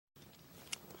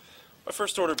My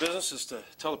first order of business is to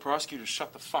tell the prosecutor to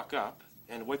shut the fuck up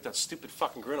and wipe that stupid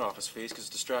fucking grin off his face because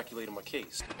it's distraculating my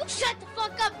case. You shut the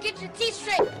fuck up, get your teeth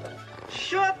straight.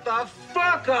 Shut the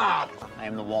fuck up! I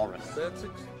am the walrus.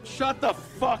 Shut the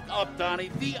fuck up,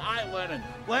 Donnie. V.I. Lenin.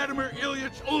 Vladimir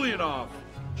Ilyich Ulyanov.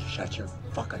 Shut your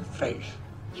fucking face.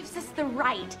 Gives us the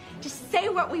right to say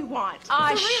what we want.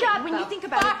 Shut when the you think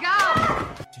about fuck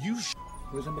it. up. Do you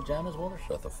Who's in pajamas, Walter?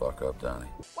 Shut the fuck up, Donnie.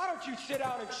 Why don't you sit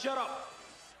down and shut up?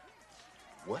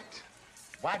 What?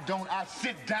 Why don't I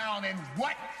sit down and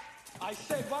what? I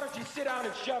said, why don't you sit down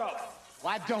and shut up?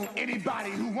 Why don't anybody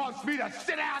who wants me to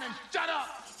sit down and shut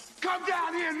up come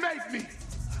down here and make me?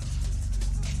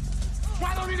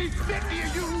 Why don't any 50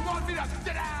 of you who want me to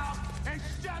sit down and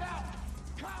shut up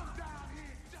come down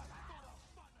here just for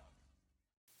the fun of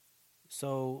it?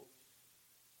 So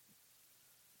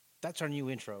that's our new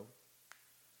intro.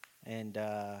 And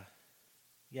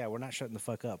yeah, we're not shutting the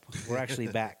fuck up. We're actually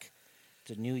back.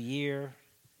 It's a new year.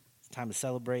 It's time to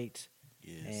celebrate.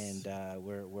 Yes. And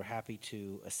we're happy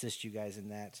to assist you guys in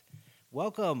that.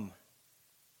 Welcome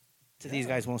to These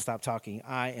Guys Won't Stop Talking.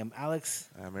 I am Alex.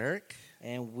 I'm Eric.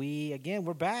 And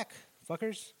we're back,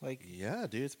 fuckers. Like, Yeah,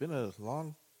 dude, it's been a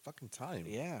long fucking time.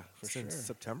 yeah, for Since sure.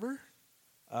 September?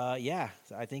 Yeah,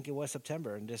 I think it was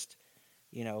September. And just,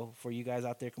 for you guys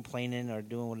out there complaining or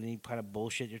doing any kind of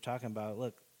bullshit you're talking about,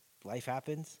 look, life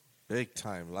happens. Big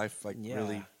time. Life Yeah.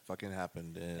 really fucking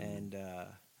happened. And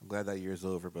I'm glad that year's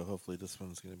over, but hopefully this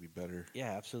one's going to be better.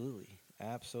 yeah, absolutely.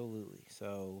 Absolutely.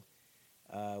 So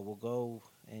we'll go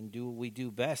and do what we do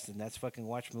best, and that's fucking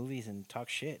watch movies and talk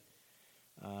shit.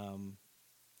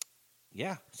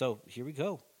 Yeah, so here we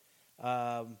go.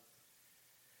 All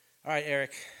right,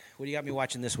 Eric, what do you got me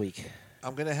watching this week?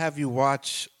 I'm going to have you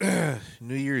watch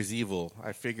New Year's Evil.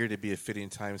 I figured it'd be a fitting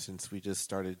time since we just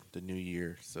started the new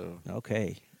year. So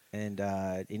Okay. And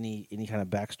any kind of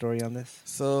backstory on this?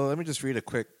 So let me just read a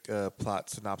quick plot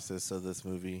synopsis of this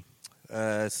movie.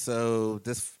 So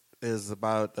this is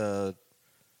about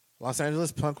Los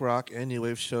Angeles punk rock and new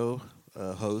wave show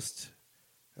host.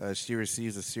 She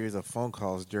receives a series of phone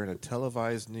calls during a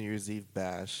televised New Year's Eve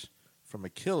bash from a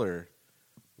killer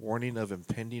warning of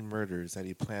impending murders that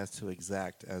he plans to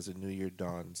exact as the new year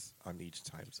dawns on each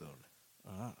time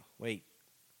zone. Wait.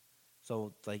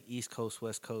 So like East Coast,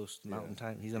 West Coast, Mountain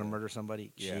Time. He's gonna murder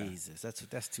somebody. Yeah. Jesus,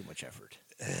 that's too much effort.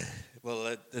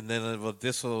 Well,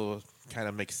 this will kind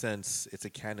of make sense. It's a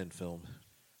canon film.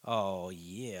 Oh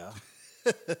yeah.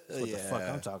 That's what the fuck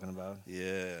I'm talking about.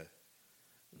 Yeah.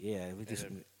 Yeah, we just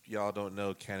And if y'all don't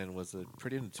know, Canon was a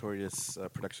pretty notorious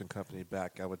production company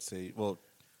back, I would say,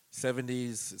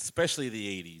 70s, especially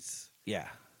the 80s. yeah.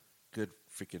 Good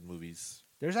freaking movies.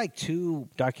 There's like 2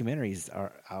 documentaries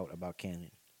are out about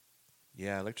Canon.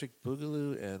 Yeah, Electric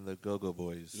Boogaloo and the Go-Go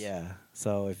Boys. Yeah.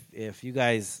 So if you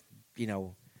guys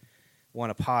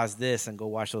want to pause this and go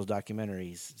watch those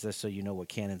documentaries, just so you know what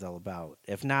Canon's all about.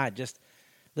 If not, just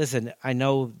listen. I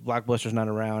know Blockbuster's not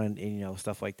around and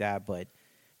stuff like that, but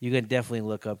you can definitely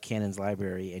look up Canon's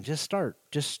library and just start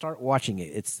watching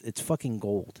it. It's fucking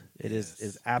gold. It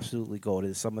is absolutely gold.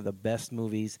 It is some of the best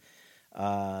movies.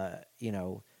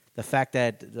 The fact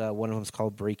that one of them is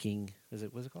called Breaking. What's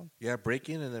it called? Yeah,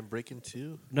 Breaking and then Breaking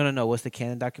 2. No. What's the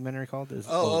Canon documentary called?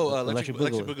 Electric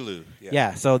Boogaloo.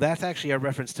 Yeah, so that's actually a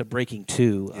reference to Breaking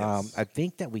 2. Yes. I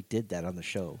think that we did that on the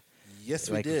show. Yes,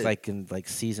 we did. Like in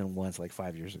season 1, like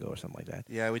 5 years ago or something like that.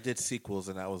 Yeah, we did sequels,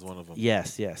 and that was one of them.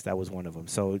 Yes, that was one of them.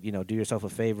 So, do yourself a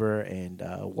favor and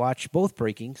watch both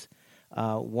Breakings,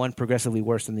 one progressively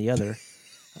worse than the other,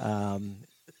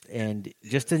 and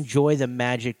just enjoy the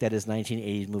magic that is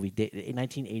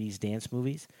 1980s dance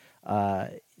movies.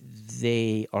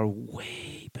 They are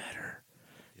way better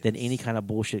than any kind of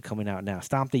bullshit coming out now.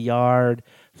 Stomp the Yard,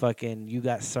 fucking You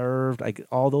Got Served, like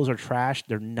all those are trash.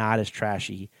 They're not as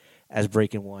trashy as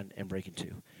Breaking 1 and Breaking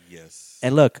 2. Yes.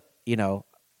 And look, I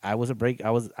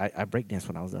breakdanced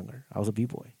when I was younger. I was a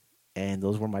b-boy, and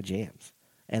those were my jams.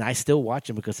 And I still watch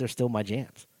them because they're still my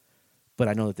jams. But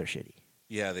I know that they're shitty.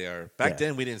 Yeah, they are. Back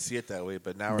then, we didn't see it that way,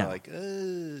 but now we're like,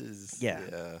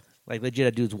 yeah. Like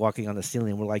legit, dudes walking on the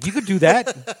ceiling. We're like, you could do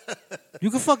that.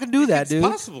 You can fucking do that, dude.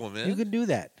 It's possible, man. You can do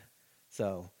that.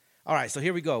 So, all right. So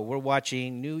here we go. We're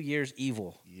watching New Year's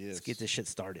Evil. Yes. Let's get this shit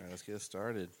started. All right, let's get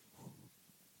started.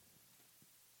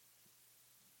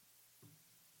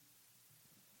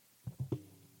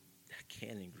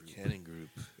 Canon Group.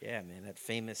 Yeah, man, that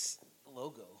famous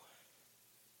logo.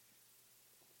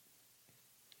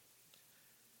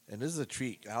 And this is a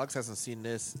treat. Alex hasn't seen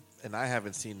this, and I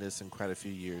haven't seen this in quite a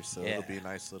few years, so it'll be a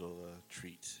nice little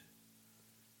treat.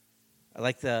 I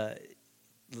like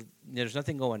there's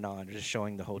nothing going on. They're just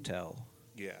showing the hotel.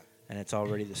 Yeah. and it's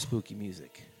already the spooky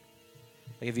music.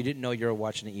 Like if you didn't know you were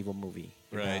watching an evil movie,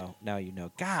 Right. Now you know.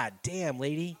 God damn,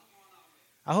 lady.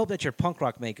 I hope that's your punk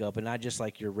rock makeup and not just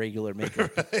like your regular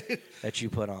makeup that you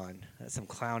put on. That's some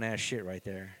clown ass shit right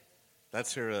there.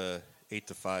 That's her 8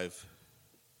 to 5.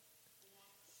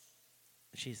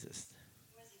 Jesus.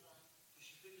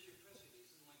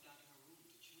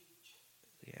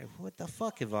 Yeah, what the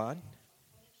fuck, Yvonne?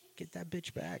 Get that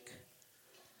bitch back.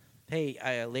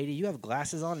 Hey, lady, you have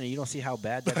glasses on and you don't see how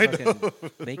bad that fucking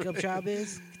makeup job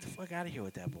is? Get the fuck out of here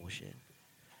with that bullshit.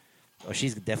 Oh,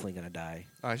 she's definitely going to die.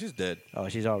 Oh, she's dead. Oh,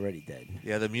 she's already dead.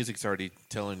 Yeah, the music's already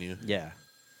telling you. Yeah.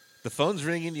 The phone's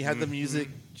ringing. You had the music.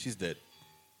 She's dead.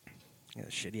 Yeah,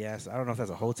 shitty ass. I don't know if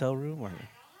that's a hotel room or...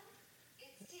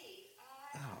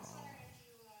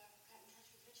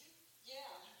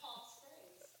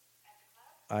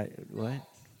 What?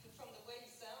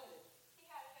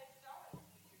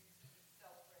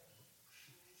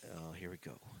 Oh, here we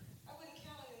go. I wouldn't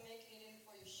count on you making it in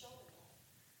for your show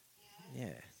tonight.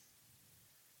 Yeah.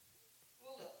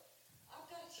 Well, look, I've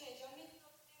got to change. I'll meet you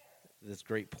up there. This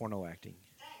great porno acting.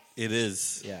 It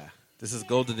is. Yeah. This is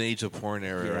golden age of porn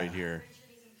era Yeah. right here.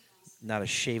 Not a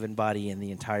shaven body in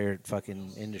the entire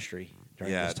fucking industry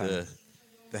during Yeah, this time.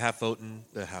 the half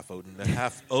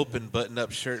open button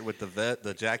up shirt with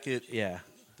the jacket, Yeah.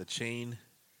 the chain,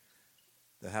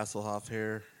 the Hasselhoff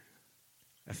hair.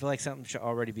 I feel like something should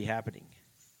already be happening.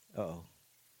 Uh-oh.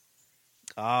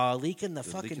 Oh, leak in the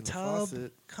fucking leak in the tub?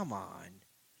 faucet. Come on.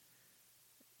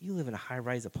 You live in a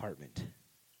high-rise apartment.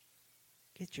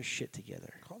 Get your shit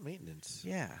together. Call maintenance.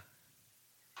 Yeah.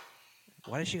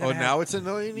 Why does she Oh, gotta have... now it's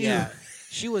annoying you? Yeah.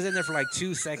 She was in there for like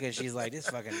 2 seconds. She's like, this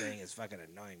fucking thing is fucking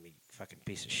annoying me. Fucking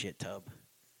piece of shit tub.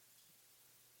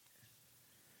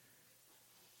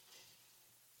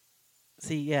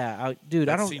 See, yeah. Dude,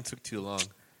 That I don't... scene took too long.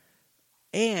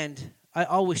 And I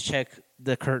always check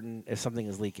the curtain if something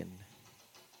is leaking.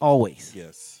 Always.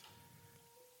 Yes.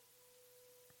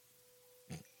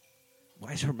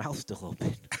 Why is her mouth still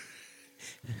open?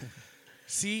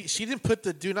 See, she didn't put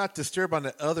the do not disturb on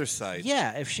the other side.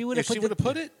 Yeah, if she would have If she would have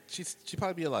put it, she'd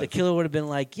probably be alive. the killer would have been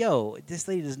like, yo, this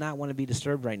lady does not want to be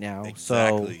disturbed right now.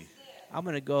 Exactly. So I'm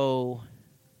going to go,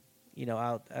 I'm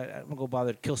going to go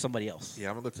bother to kill somebody else. Yeah,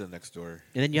 I'm going to go to the next door.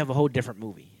 And then you have a whole different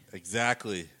movie.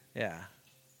 Exactly. Yeah.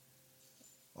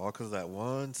 All because of that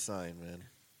one sign, man.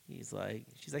 She's like,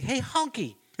 hey,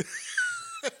 honky.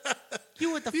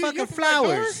 You with the You fucking open my door?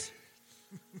 flowers.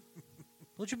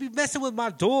 Don't you be messing with my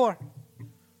door.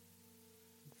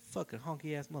 Fucking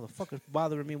honky ass motherfuckers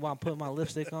bothering me while I'm putting my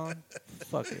lipstick on.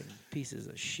 Fucking pieces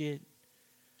of shit.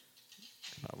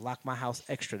 I'll lock my house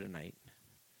extra tonight.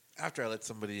 After I let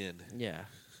somebody in. Yeah.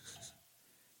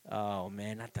 Oh,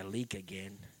 man, not the leak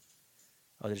again.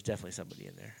 Oh, there's definitely somebody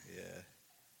in there. Yeah.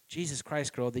 Jesus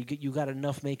Christ, girl, you got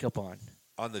enough makeup on.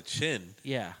 On the chin.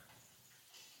 Yeah.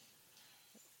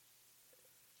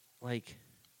 Like,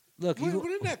 look.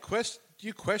 Wouldn't that question? Do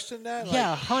you question that? Like,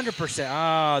 Yeah, 100%.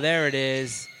 Oh, there it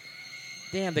is.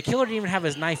 Damn, the killer didn't even have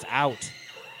his knife out.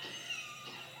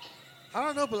 I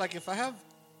don't know, but like if I have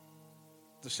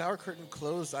the shower curtain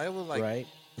closed, I will like Right.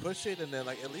 push it and then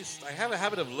like at least I have a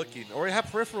habit of looking or I have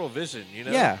peripheral vision, you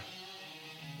know? Yeah.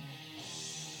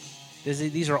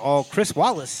 These are all Chris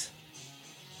Wallace.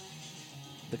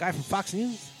 The guy from Fox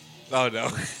News. Oh no.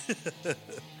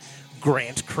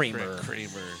 Grant Kramer. Grant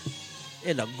Kramer.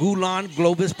 In a Gulan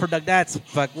Globus product. That's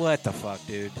fuck. What the fuck,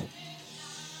 dude?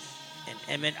 An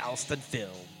Emmett Alston film.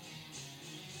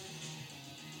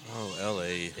 Oh,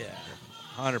 L.A. Yeah,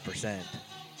 100%.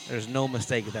 There's no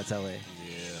mistake that that's L.A. Yeah.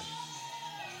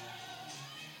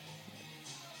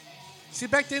 See,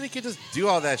 back then you could just do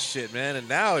all that shit, man, and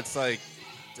now it's like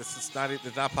it's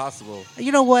not possible.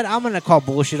 You know what? I'm gonna call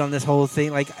bullshit on this whole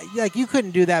thing. Like you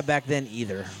couldn't do that back then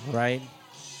either, right?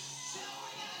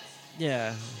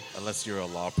 Yeah. Unless you're a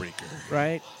lawbreaker.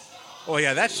 Right? Oh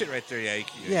yeah, that shit right there. Yeah. You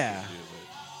Yeah. can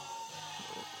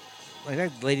do, Like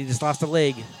that lady just lost a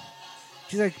leg.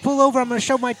 She's like, pull over, I'm going to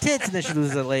show my tits. And then she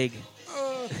loses a leg.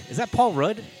 Is that Paul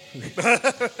Rudd?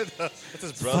 That's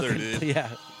his brother, Fucking- dude. Yeah.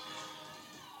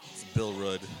 It's Bill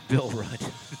Rudd. Bill Rudd.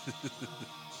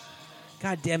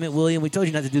 God damn it, William. We told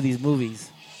you not to do these movies.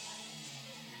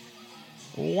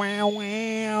 Wow,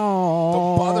 wow.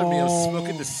 Don't bother me. I'm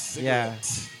smoking the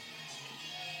cigarette.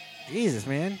 Jesus,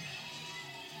 man.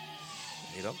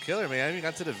 Hey, don't kill her, man. I haven't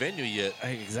got to the venue yet.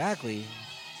 Exactly.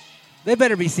 They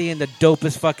better be seeing the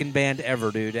dopest fucking band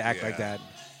ever, dude, to act like Yeah. that.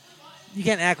 You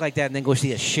can't act like that and then go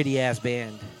see a shitty-ass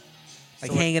band. Like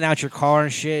So hanging out your car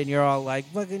and shit, and you're all like,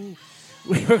 fucking,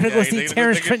 we're going to go see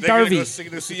Terrence Trent They're gonna D'Arby. go sing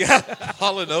this, yeah,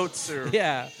 Hall & Oates or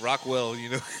Yeah. Rockwell, you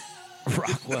know.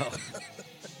 Rockwell.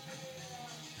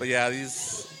 But yeah,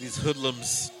 these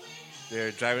hoodlums,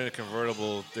 they're driving a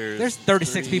convertible. There's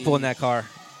 36 people in that car.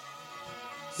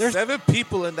 There's 7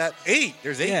 people in that. 8.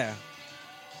 There's 8. Yeah.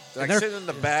 They're And sitting in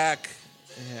the back.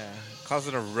 Yeah.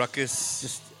 Causing a ruckus.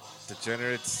 Just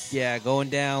degenerates. Yeah, going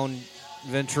down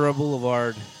Ventura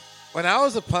Boulevard. When I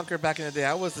was a punker back in the day,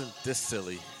 I wasn't this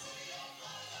silly.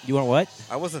 You want what?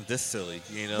 I wasn't this silly.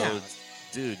 You know, Yeah.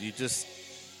 dude, you just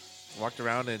walked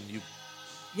around and you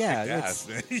Yeah, kicked ass,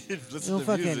 man. You listen to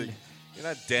fucking, music. You're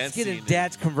not dancing. Get in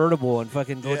dad's convertible and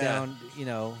fucking go Yeah. down, you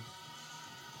know.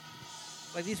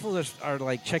 Like these fools are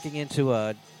like checking into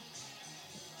a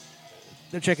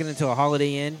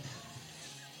Holiday Inn.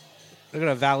 They're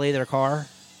gonna valet their car.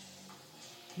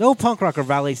 No punk rocker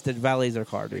valets their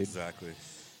car, dude. Exactly.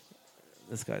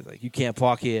 This guy's like, you can't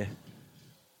park here.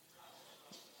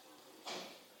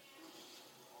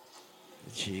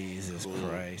 Jesus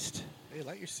Christ. Hey,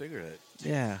 light your cigarette.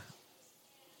 Yeah.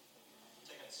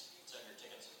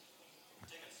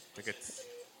 Tickets.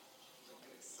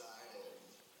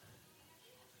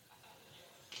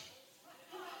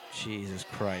 Jesus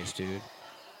Christ, dude.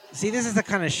 See, this is the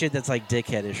kind of shit that's like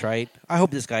dickheadish, right? I hope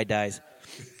this guy dies.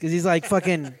 Because he's like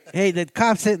fucking, hey, the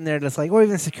cop's sitting there that's like, or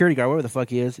even the security guard, wherever the fuck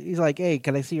he is. He's like, hey,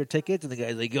 can I see your tickets? And the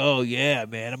guy's like, oh, yeah,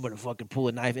 man, I'm going to fucking pull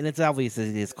a knife. And it's obvious that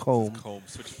it's comb. Comb,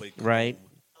 switchblade comb. Right?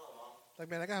 Like,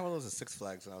 man, I got one of those at Six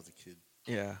Flags when I was a kid.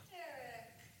 Yeah.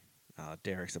 Oh,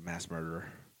 Derek's a mass murderer.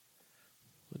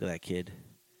 Look at that kid.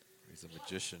 He's a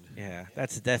magician. Yeah,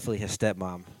 that's definitely his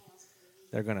stepmom.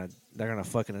 They're gonna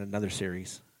fuck in another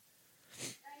series.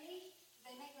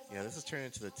 Yeah, this is turning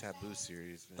into the Taboo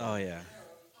series, man. Oh yeah.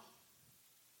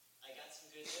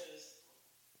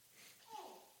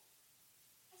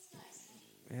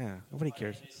 Yeah, nobody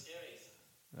cares.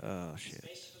 Oh shit.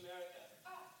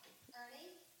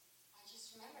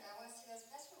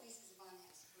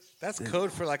 That's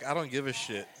code for like I don't give a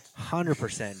shit.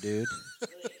 100%, dude.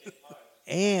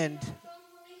 And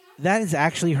that is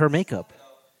actually her makeup.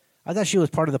 I thought she was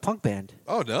part of the punk band.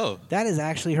 Oh no. That is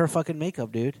actually her fucking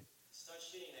makeup, dude.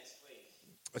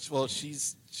 Well,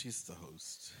 she's the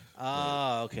host.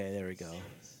 Oh, okay, there we go.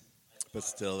 But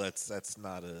still, that's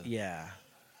not a. Yeah.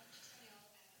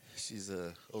 She's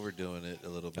overdoing it a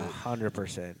little bit.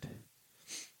 100%.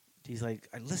 He's like,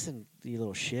 listen, you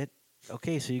little shit.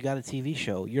 Okay, so you got a TV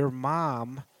show. Your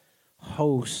mom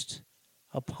hosts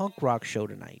a punk rock show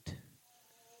tonight.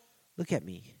 Look at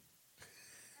me.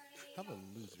 I'm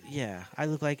a loser. Yeah, I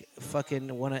look like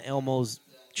fucking one of Elmo's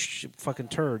fucking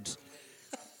turds.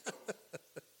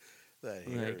 That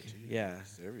hair, Like, geez, yeah.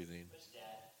 everything.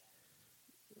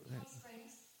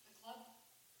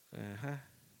 Uh-huh.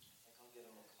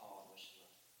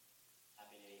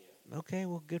 Okay,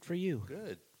 well, good for you.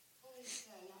 Good.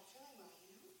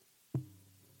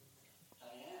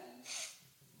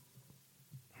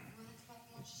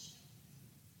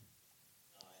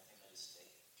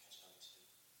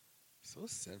 So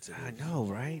sensitive. I know,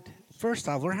 right? First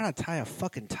off, learn how to tie a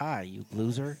fucking tie, you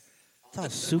loser. It's all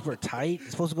super tight.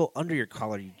 It's supposed to go under your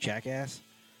collar, you jackass.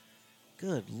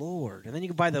 Good Lord. And then you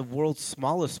can buy the world's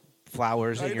smallest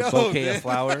flowers in your bouquet of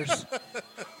flowers.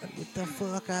 Get the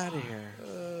fuck out of here.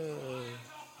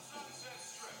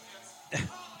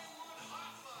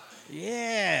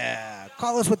 Yeah.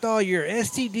 Call us with all your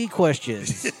STD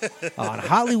questions on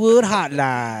Hollywood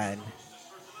Hotline.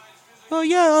 Oh,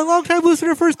 yeah, a long-time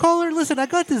listener, first caller. Listen, I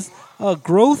got this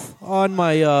growth on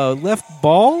my left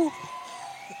ball.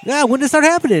 Yeah, when did it start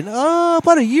happening?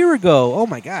 About a year ago. Oh,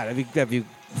 my God. Have you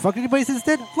fucked anybody since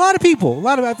then? A lot of people.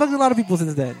 I fucked a lot of people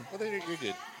since then. Well, then you're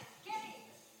good.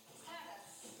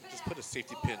 Just put a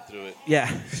safety pin through it. Yeah.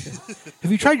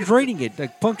 Have you tried draining it,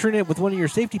 like puncturing it with one of your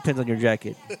safety pins on your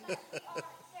jacket?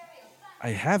 I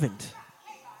haven't.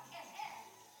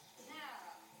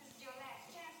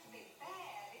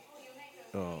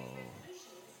 Oh.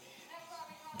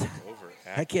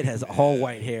 That kid has all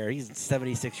white hair. He's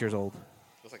 76 years old.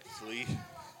 Looks like Flea.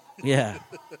 Yeah.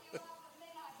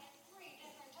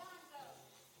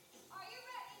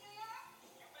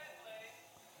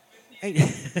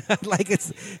 Like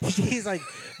he's like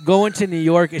going to New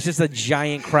York. It's just a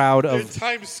giant crowd In of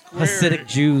Times Square. Hasidic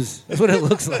Jews. That's what it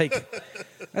looks like.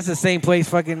 That's the same place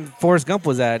fucking Forrest Gump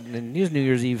was at in his New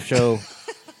Year's Eve show.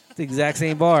 It's the exact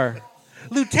same bar.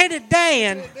 Lieutenant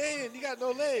Dan. Man, you got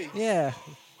no legs. Yeah.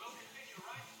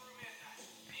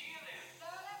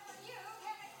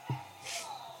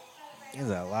 There's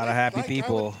a lot of happy Like, I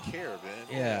people. wouldn't care, man.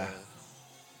 Yeah.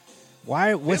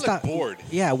 Why? What's look the bored.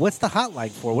 Yeah. What's the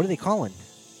hotline for? What are they calling?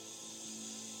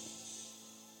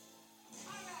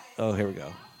 Oh, here we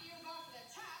go.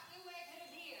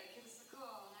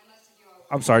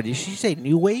 I'm sorry. Did she say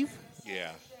new wave?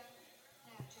 Yeah.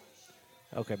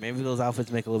 Okay, maybe those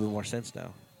outfits make a little bit more sense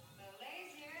now.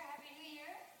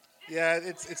 Yeah,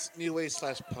 it's new wave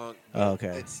 / punk. Oh,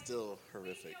 okay. It's still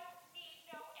horrific.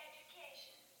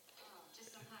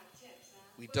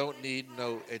 We don't need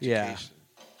no education. Yeah.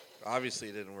 Obviously,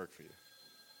 it didn't work for you.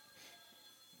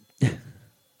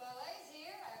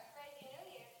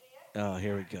 Oh,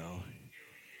 here we go.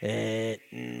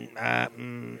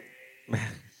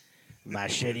 My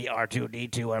shitty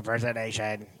R2D2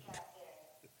 impersonation.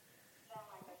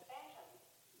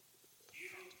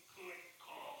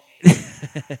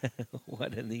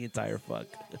 What in the entire fuck?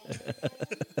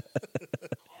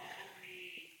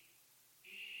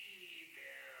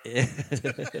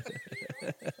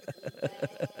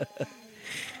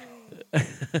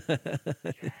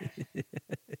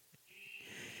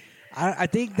 I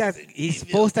think that he's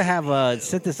supposed to have a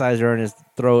synthesizer in his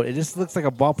throat. It just looks like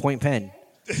a ballpoint pen.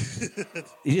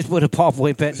 You just put a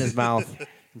ballpoint pen in his mouth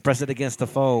and press it against the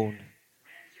phone.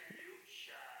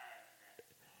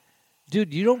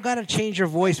 Dude, you don't gotta change your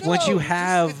voice once you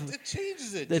have it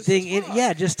changes it. the Just thing. talk.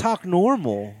 Yeah, just talk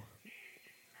normal.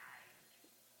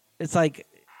 It's like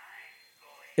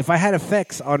if I had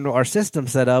effects on our system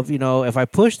set up, if I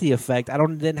push the effect,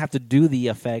 didn't have to do the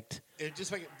effect. It'd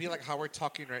just be like how we're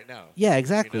talking right now. Yeah,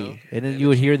 exactly. You know? And then And you it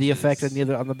would hear the changes. effect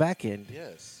on the back end.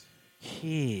 Yes.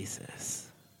 Jesus.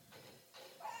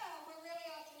 Well, we're really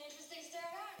off to an interesting start,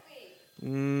 aren't we?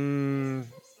 Mm,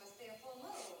 This must be a full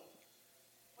moon.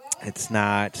 Well, it's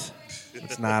not.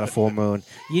 It's not a full moon.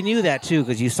 You knew that too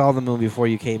because you saw the moon before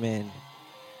you came in.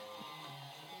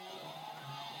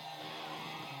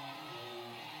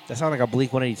 That sounds like a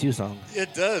Bleak 182 song.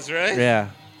 It does, right? Yeah.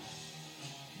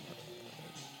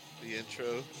 The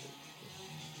intro.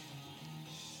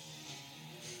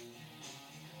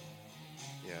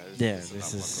 Yeah, This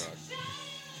not is. punk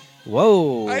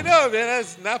Whoa. rock. I know, man.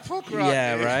 That's not punk rock.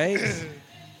 Yeah, dude. right?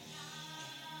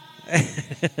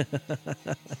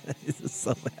 This is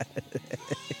so bad.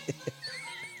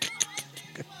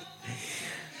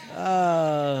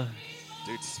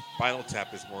 Dude, Spinal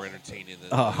Tap is more entertaining than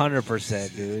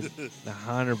 100%, dude.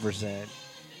 100%.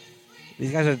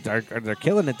 These guys they're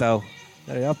killing it though.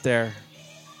 They're up there.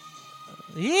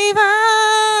 Evil.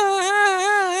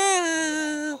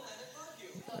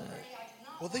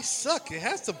 Well, they suck. It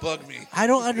has to bug me. I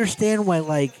don't understand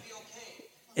why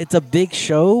it's a big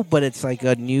show, but it's like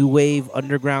a new wave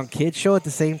underground kid show at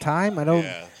the same time. I don't.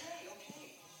 Yeah.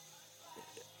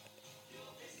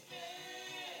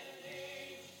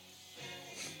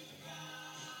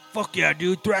 Fuck yeah,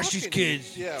 dude! Thrash these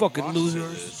kids, Yeah, fucking mosh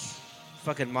losers. is-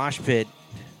 Fucking mosh pit.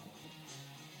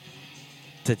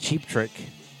 It's a cheap trick.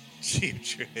 Cheap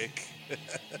trick.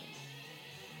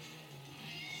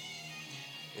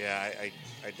 Yeah,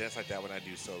 I dance like that when I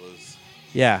do solos.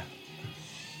 Yeah.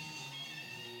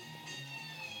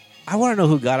 I want to know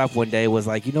who got up one day and was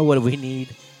like, you know what we need?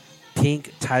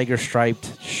 Pink tiger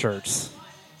striped shirts.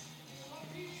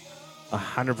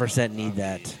 100% need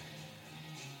that.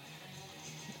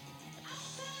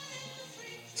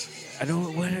 I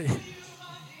don't what.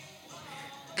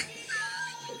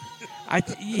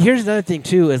 Here's another thing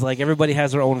too is like everybody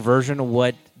has their own version of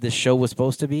what the show was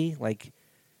supposed to be. Like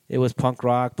it was punk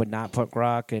rock, but not punk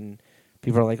rock, and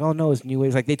people are like, "Oh no, it's new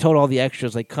waves." Like they told all the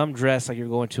extras, like, "Come dress like you're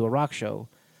going to a rock show,"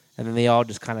 and then they all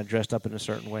just kind of dressed up in a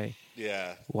certain way.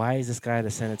 Yeah. Why is this guy at a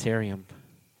sanitarium?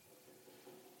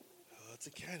 Oh, it's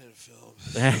a Canon film.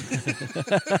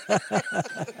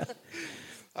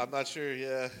 I'm not sure.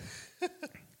 Yeah.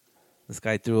 This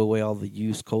guy threw away all the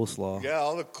used coleslaw. Yeah,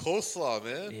 all the coleslaw,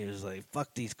 man. He was like,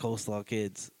 "Fuck these coleslaw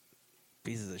kids,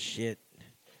 pieces of shit."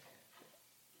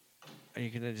 Are you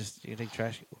gonna take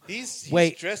trash? He's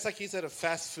Wait. dressed like he's at a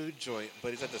fast food joint,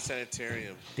 but he's at the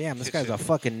sanitarium. Damn, this kitchen. guy's a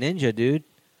fucking ninja, dude.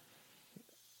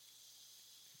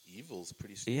 Evil's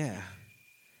pretty sneaky. Yeah.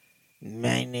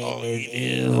 My name Oh, is yeah.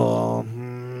 Evil.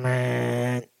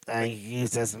 Man, I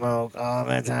used to smoke all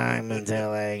the time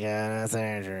until I got a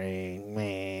surgery.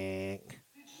 Man.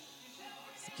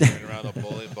 Carrying around a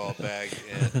bowling ball bag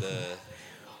and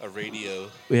a radio.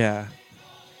 Yeah.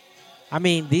 I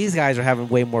mean, these guys are having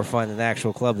way more fun than the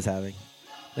actual club is having.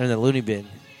 They're in the loony bin.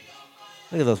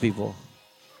 Look at those people.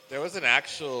 There was an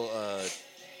actual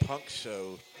punk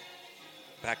show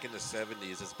back in the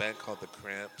 70s. This band called The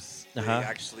Cramps. Uh-huh. They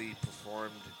actually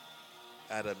performed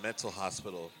at a mental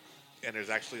hospital. And there's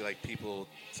actually like people,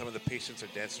 some of the patients are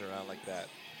dancing around like that.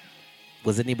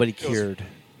 Was anybody was- cured?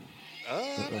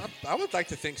 I would like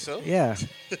to think so. Yeah.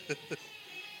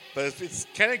 But it's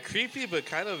kind of creepy, but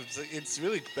it's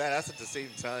really badass at the same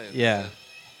time. Yeah. man.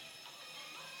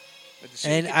 Like the shit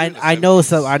And you could do in the I know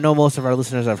 70s. I know most of our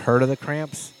listeners have heard of the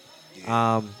Cramps.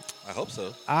 I hope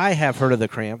so. I have heard of the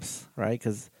Cramps, right?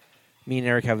 Because me and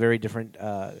Eric have very different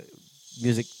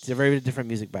very different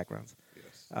music backgrounds.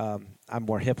 Yes. I'm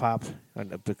more hip hop,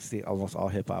 almost all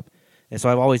hip hop, and so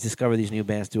I've always discovered these new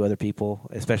bands through other people,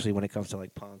 especially when it comes to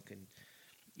like punk and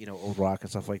old rock and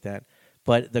stuff like that.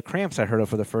 But the Cramps I heard of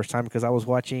for the first time because I was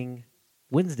watching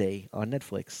Wednesday on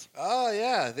Netflix. Oh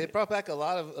yeah, they brought back a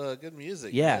lot of good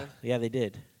music. Yeah, man. yeah, they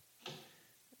did.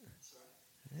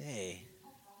 Hey,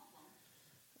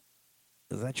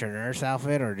 is that your nurse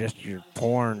outfit or just your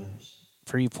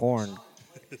pre-porn?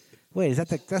 Wait,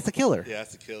 that's the killer? Yeah,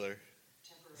 that's the killer.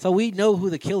 So we know who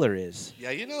the killer is.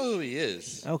 Yeah, you know who he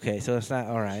is. Okay, so it's not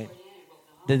all right.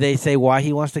 Did they say why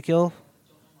he wants to kill?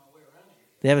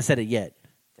 They haven't said it yet.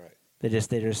 Right. They're just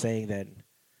saying that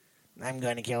I'm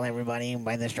going to kill everybody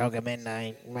by the stroke of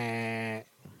midnight. Meh.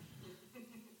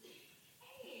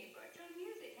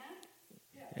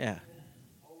 Yeah.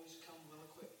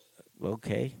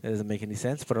 Okay, that doesn't make any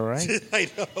sense, but all right. I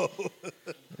know.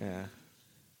 Yeah.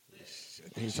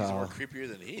 She's more creepier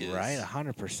than he is. Right,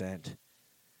 100%.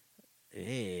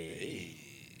 Hey.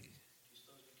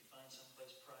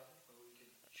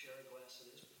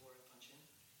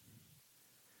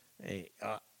 Hey,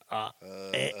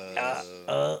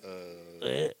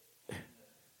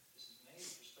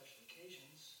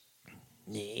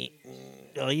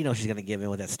 oh, she's gonna give in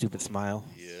with that stupid smile.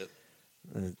 Yep.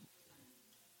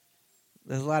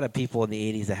 There's a lot of people in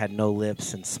the '80s that had no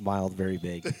lips and smiled very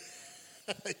big.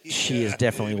 She is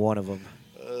definitely one of them.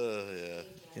 Yeah.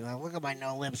 She's like, look at my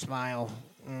no lip smile,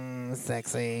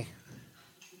 sexy.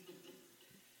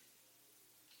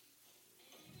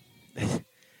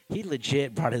 He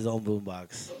legit brought his own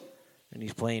boombox, and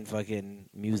he's playing fucking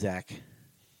Muzak.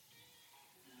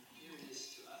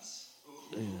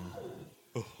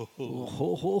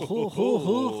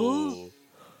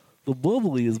 The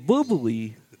bubbly is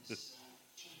bubbly.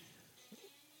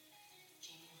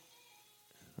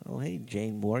 Oh, hey,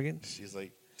 Jane Morgan. She's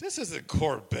like, this isn't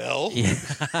Corbell. Yeah.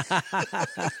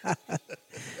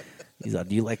 He's like,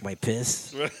 do you like my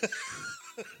piss?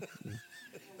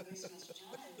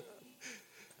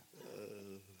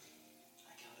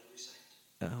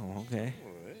 Oh, okay.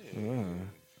 Oh.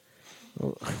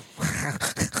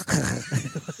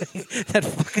 That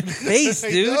fucking face,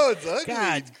 dude. I know, it's ugly.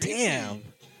 God damn.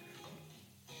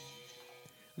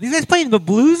 These guys playing the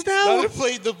blues now? No, they're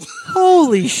playing the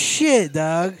Holy shit,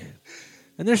 dog.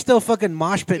 And they're still fucking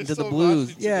mosh pitting to the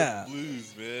blues. Yeah. The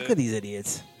blues, man. Look at these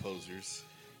idiots. Posers.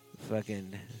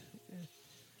 Fucking.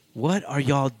 What are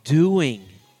y'all doing?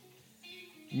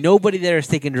 Nobody there is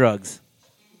taking drugs.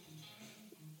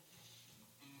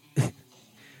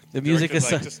 The music is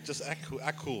like, so, just act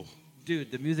cool. Dude,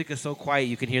 the music is so quiet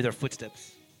you can hear their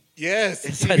footsteps. Yes,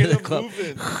 inside you of hear the them club.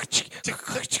 moving. Like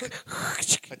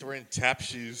they're wearing tap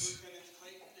shoes.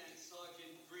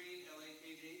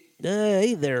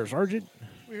 Hey there, Sergeant.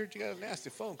 We heard you got a nasty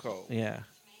phone call. Yeah.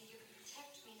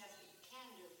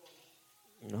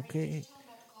 Okay.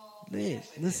 Hey,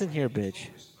 listen here, bitch.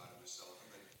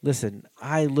 Listen,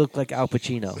 I look like Al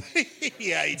Pacino.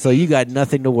 Yeah. So you got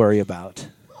nothing to worry about.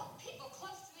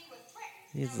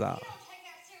 He's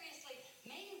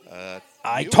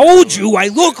I told you I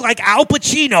look like Al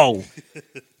Pacino.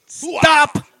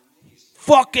 Stop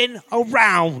fucking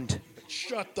around.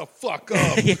 Shut the fuck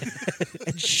up.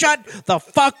 And shut the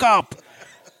fuck up.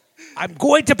 I'm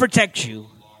going to protect you.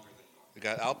 We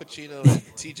got Al Pacino and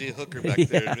TJ Hooker back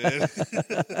there, man.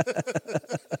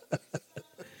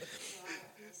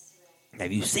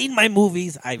 Have you seen my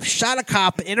movies? I've shot a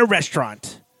cop in a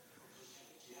restaurant.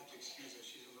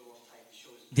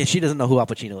 Yeah, she doesn't know who Al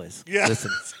Pacino is. Yeah. Listen,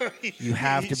 Sorry. you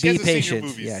have to She be hasn't seen your patient.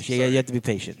 movies. Yeah, Sorry. you have to be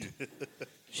patient.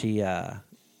 She,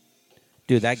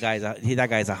 dude, that guy's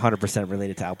 100%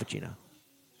 related to Al Pacino.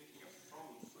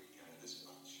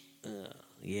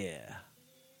 Yeah.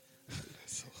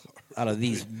 Out of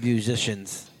these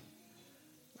musicians,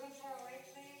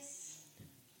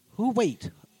 who wait?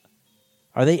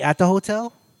 Are they at the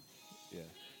hotel?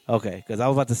 Okay, because I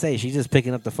was about to say, she's just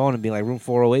picking up the phone and being like, room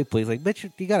 408, please. Like,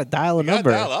 bitch, you got to dial a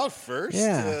number. You got to dial out first.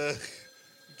 Yeah. You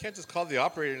can't just call the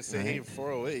operator and say, hey,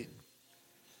 408.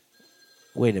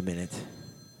 Wait a minute.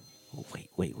 Oh, wait.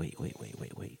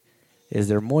 Is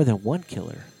there more than one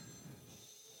killer?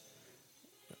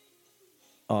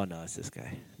 Oh, no, it's this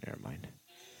guy. Never mind.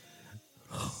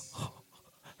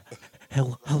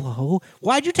 Hello?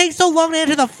 Why'd you take so long to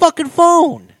answer the fucking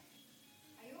phone?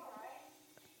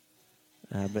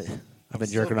 But I've been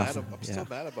jerking off. I'm still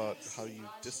mad about how you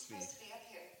dissed me.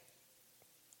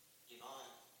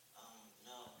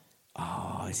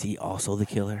 Oh, is he also the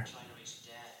killer?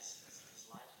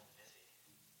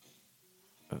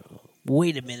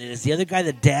 Wait a minute. Is the other guy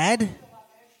the dad?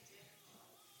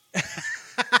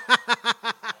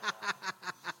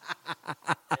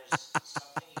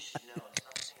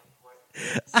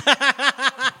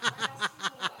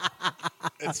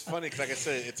 It's funny because, like I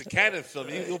said, it's a canon film.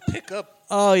 You'll pick up.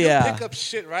 Oh, yeah. You'll pick up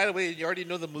shit right away. You already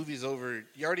know the movie's over.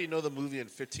 You already know the movie in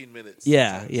 15 minutes.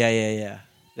 Yeah.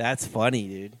 That's funny,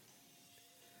 dude.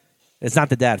 It's not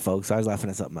the dad, folks. I was laughing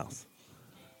at something else.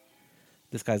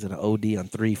 This guy's gonna OD on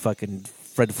 3 fucking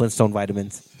Fred Flintstone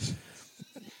vitamins.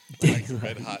 Like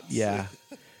Red Hots. Yeah,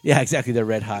 exactly. They're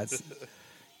Red Hots.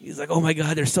 He's like, oh my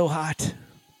god, they're so hot.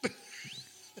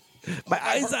 My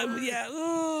eyes,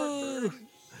 ooh.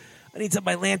 I need some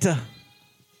Mylanta.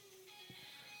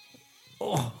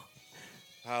 Oh,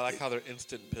 I like how they're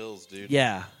instant pills, dude.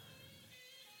 yeah.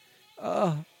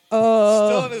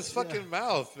 Still in his fucking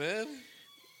mouth, man.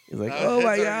 He's like, Now oh his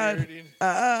my head's already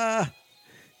god. hurting.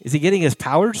 Is he getting his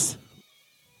powers?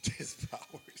 His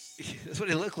powers. That's what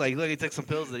he looked like. Look, he took some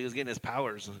pills that he was getting his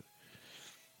powers. Look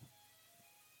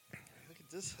at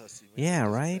this hussy, man. Yeah,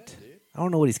 Look at right? that, dude. I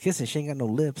don't know what he's kissing. She ain't got no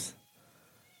lips.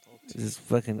 Just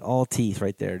fucking all teeth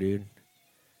right there, dude.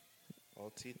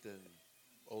 All teeth and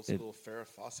old school Farrah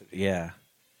Fawcett. Yeah.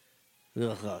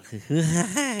 Ugh.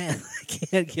 I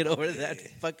can't get over that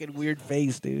fucking weird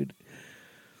face, dude.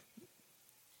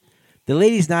 The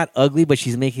lady's not ugly, but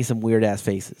she's making some weird ass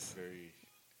faces. Very.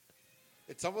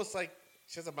 It's almost like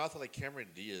she has a mouth like Cameron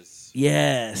Diaz,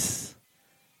 Yes.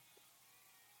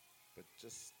 but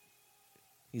just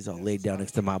He's all laid down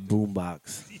next to my boom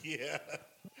box. yeah.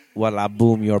 While I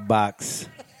boom your box.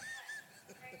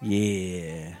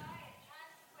 Yeah.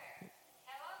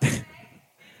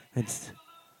 It's,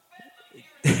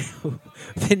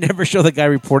 they never show the guy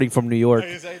reporting from New York.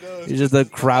 Yes, I know. It's just a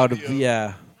crowd of, audio.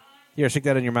 yeah. Here, stick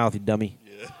that in your mouth, you dummy.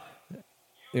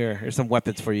 Yeah. Here's some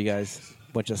weapons for you guys.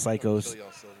 Bunch of psychos. Kill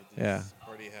y'all some with these Yeah.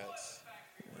 Party hats.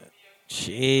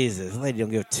 Jesus, this lady don't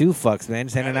give 2 fucks, man.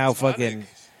 Just handing out Catatonic. fucking,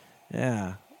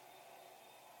 yeah.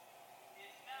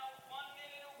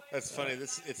 That's funny.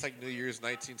 It's like New Year's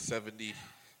 1970.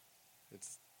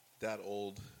 It's that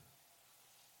old.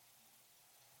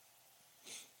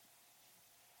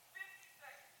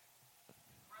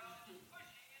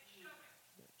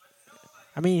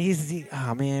 I mean, he's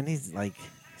like,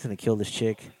 he's gonna kill this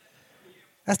chick.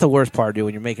 That's the worst part, dude,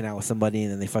 when you're making out with somebody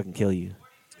and then they fucking kill you.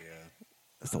 Yeah.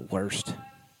 That's the worst.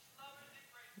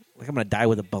 Like, I'm gonna die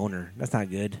with a boner. That's not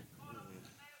good.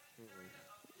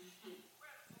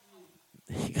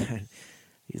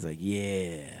 He's like,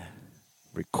 yeah,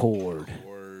 record.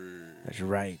 That's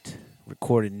right.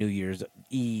 Recorded New Year's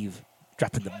Eve,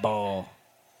 dropping the ball.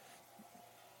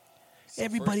 So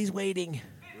Everybody's first, waiting.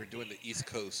 we're doing the East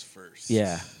Coast first.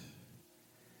 Yeah.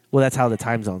 Well, that's how the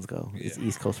time zones go. It's Yeah.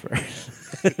 East Coast first.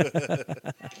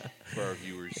 For our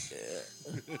viewers.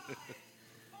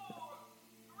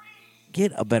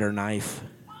 Get a better knife.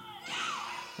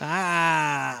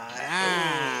 Ah.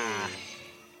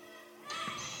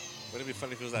 Wouldn't it be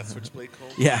funny if it was that switchblade comb?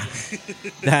 Yeah.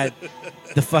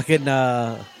 The fucking,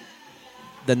 the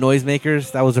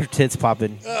noisemakers, that was her tits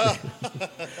popping. Yeah.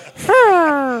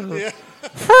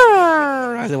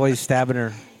 I said, why are you stabbing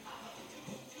her?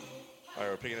 All right,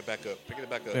 we're picking it back up.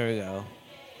 There we go.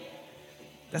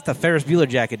 That's the Ferris Bueller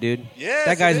jacket, dude. Yes,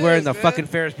 that guy's it wearing is, the man. fucking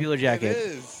Ferris Bueller jacket. It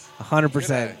is.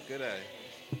 100%. Good eye.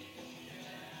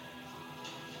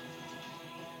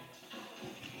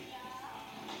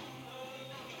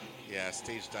 Yeah,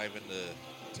 stage dive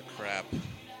into crap.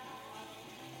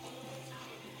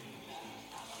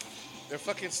 They're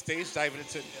fucking stage diving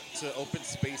into open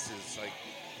spaces, like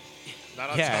not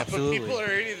on Yeah, top absolutely. of people or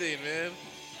anything, man.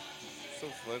 So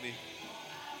funny.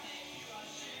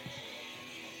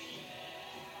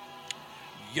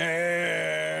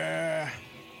 Yeah.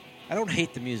 I don't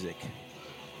hate the music.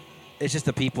 It's just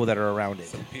the people that are around it.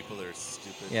 Some people that are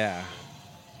stupid. Yeah.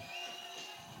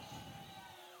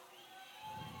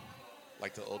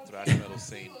 Like the old thrash metal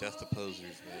saying, "Death to posers,"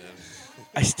 man.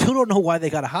 I still don't know why they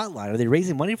got a hotline. Are they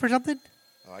raising money for something?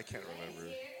 Oh, I can't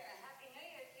remember.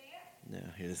 No,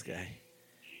 here's this guy.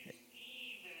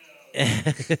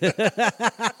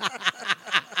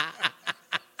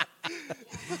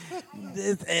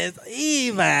 This is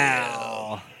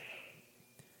evil.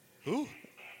 Who?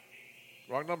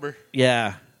 Wrong number.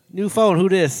 Yeah. New phone. Who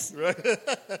this? Right. Listen,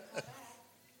 about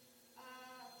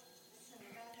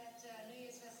that New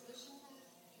Year's resolution you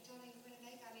told me you were going to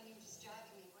make, I mean, you were just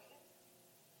jiving me, were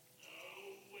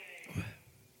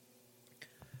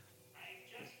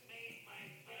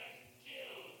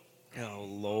you? Oh,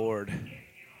 Lord.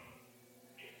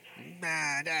 Nah,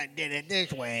 I did it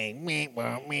this way.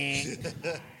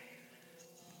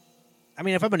 I I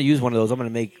mean, if I'm going to use one of those, I'm going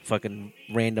to make fucking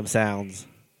random sounds.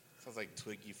 Sounds like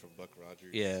Twiggy from Buck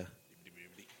Rogers. Yeah.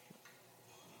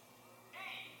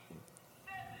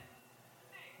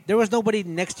 There was nobody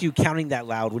next to you counting that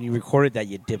loud when you recorded that,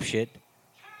 you dipshit.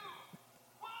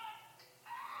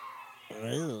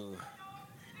 Ugh.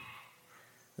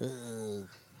 Ugh.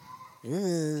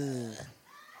 Ugh.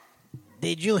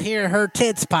 Did you hear her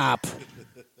tits pop?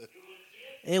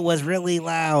 It was really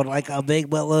loud, like a big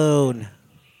balloon.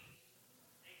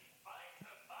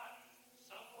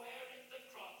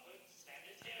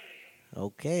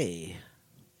 Okay.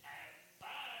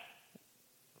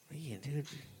 Yeah, dude,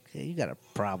 you got a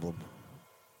problem.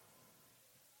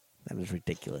 That is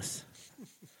ridiculous.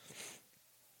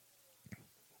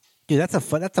 Dude, that's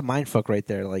a mind fuck right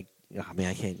there. Like, I mean,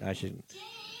 I shouldn't.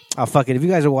 Oh, fuck it. If you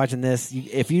guys are watching this,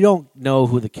 if you don't know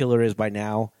who the killer is by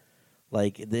now,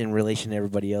 like, in relation to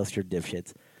everybody else, you're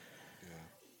dipshits. Yeah.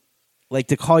 Like,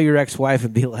 to call your ex-wife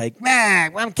and be like,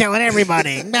 "Mag, I'm killing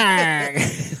everybody." Mag.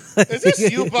 Is this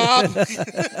you, Bob?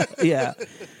 Yeah.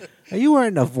 Are you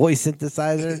wearing a voice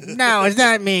synthesizer? No, it's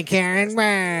not me, Karen.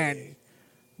 Man.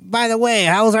 By the way,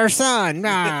 how's our son?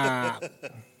 Nah.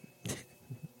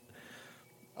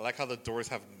 I like how the doors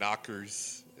have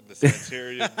knockers in the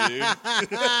sanitarium, dude.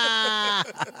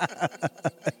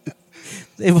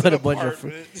 They put a bunch of...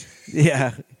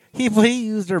 Yeah. He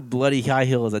used her bloody high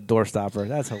heel as a door stopper.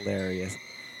 That's hilarious.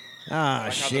 Ah,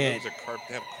 shit. They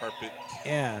have carpet.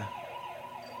 Yeah.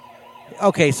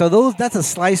 Okay, so that's a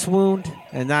slice wound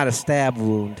and not a stab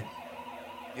wound.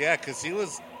 Yeah, because he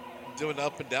was doing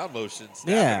up and down motions,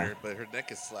 yeah, her, but her neck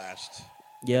is slashed.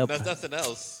 Yep. That's nothing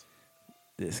else.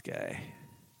 This guy.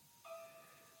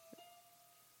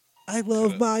 I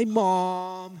love my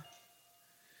mom.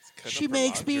 She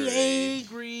makes me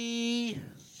angry.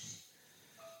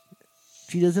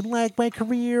 She doesn't like my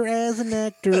career as an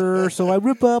actor, so I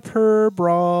rip up her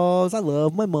bras. I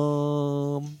love my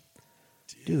mom.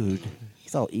 Dude,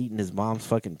 he's all eating his mom's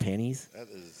fucking panties. That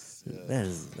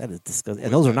is disgusting.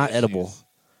 And those are not edible.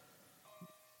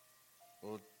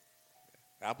 Well,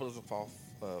 apple doesn't fall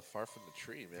far from the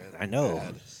tree, man. I know,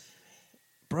 bad.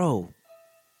 Bro.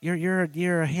 You're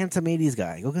a handsome '80s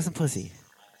guy. Go get some pussy.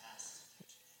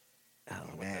 Oh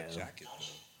man, that jacket.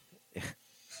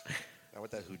 I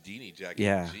want that Houdini jacket.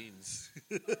 Yeah. And jeans.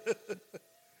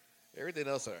 Everything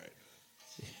else, all right.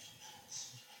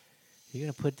 You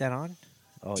gonna put that on?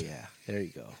 Oh yeah, there you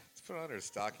go. Let's put on her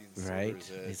stockings. Right?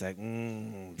 He's like,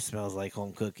 smells like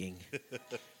home cooking.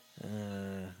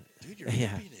 Dude, you're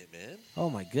ripping it, man. Oh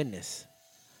my goodness.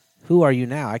 Who are you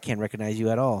now? I can't recognize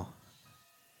you at all.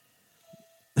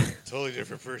 Totally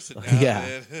different person now,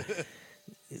 man.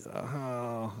 He's like,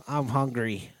 oh, I'm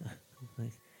hungry.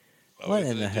 What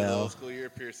in the hell? Old school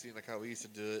ear piercing, like how we used to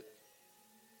do it.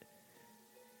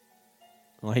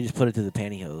 Well, he just put it to the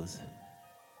pantyhose.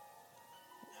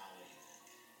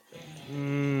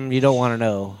 You don't want to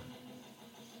know.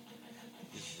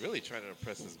 He's really trying to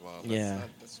impress his mom.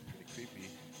 That's pretty creepy.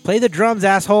 Play the drums,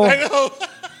 asshole. I know.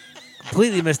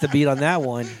 Completely missed the beat on that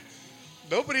one.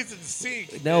 Nobody's in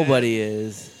sync. Nobody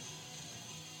is.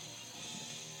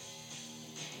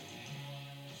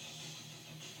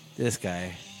 This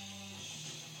guy.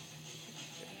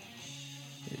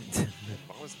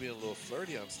 Mama's being a little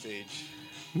flirty on stage.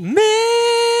 MILF!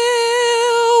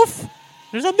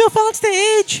 There's a MILF on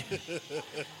stage.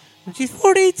 She's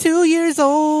 42 years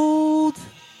old.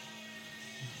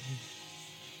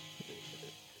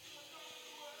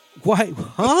 Why?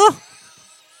 Huh?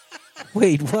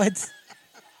 Wait, what?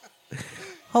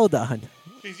 Hold on.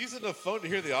 He's using the phone to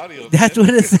hear the audio. That's what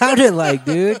it sounded like,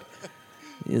 dude.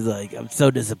 He's like, I'm so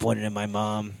disappointed in my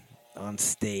mom on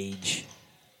stage.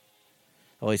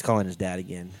 Oh, he's calling his dad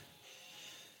again.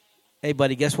 Hey,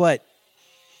 buddy, guess what?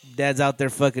 Dad's out there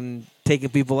fucking taking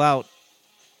people out.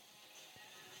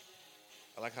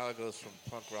 I like how it goes from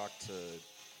punk rock to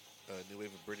new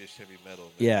wave of British heavy metal.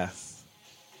 Man. Yeah.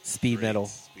 Speed metal.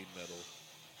 Speed metal.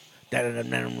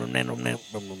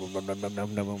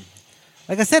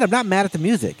 Like I said, I'm not mad at the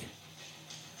music.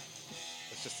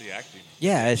 It's just the acting.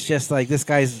 Yeah, it's just like this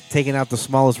guy's taking out the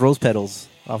smallest rose petals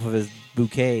off of his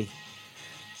bouquet.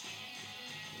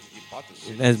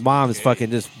 And his mom is fucking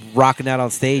just rocking out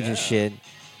on stage and shit.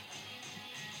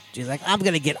 She's like, I'm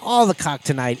going to get all the cock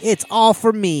tonight. It's all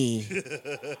for me.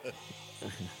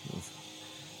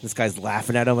 This guy's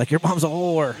laughing at him like, your mom's a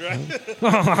whore.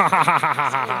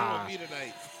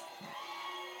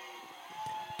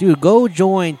 Dude, go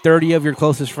join 30 of your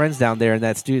closest friends down there in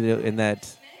that studio.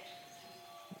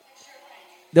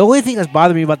 The only thing that's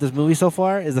bothered me about this movie so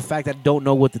far is the fact that I don't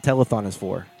know what the telethon is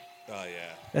for. Oh, yeah.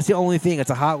 That's the only thing. It's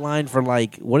a hotline for,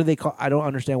 like, what do they call? I don't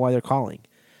understand why they're calling.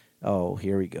 Oh,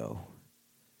 here we go.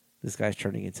 This guy's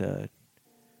turning into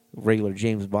regular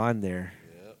James Bond there.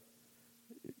 Yep.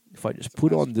 If I just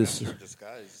put on this,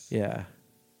 disguise. yeah,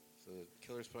 So the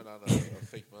killer's putting on a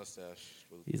fake mustache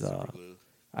with he's super glue.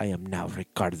 I am now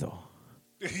Ricardo.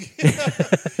 He's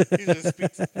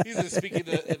just speaking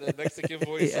in a Mexican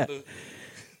voice. Yeah. On the,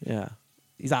 Yeah,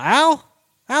 he's like, Al,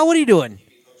 what are you doing?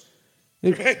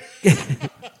 Did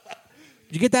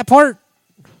you get that part?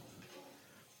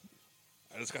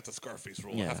 I just got the Scarface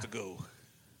roll. Yeah. I have to go.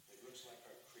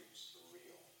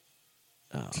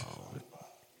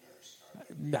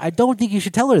 I don't think you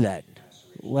should tell her that.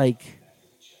 Like,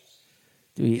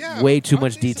 way too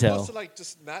much detail. Supposed to like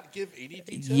just not give any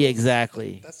details? Yeah,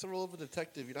 exactly. That's the role of a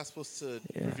detective. You're not supposed to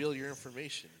reveal your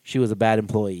information. She was a bad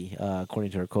employee,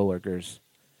 according to her coworkers.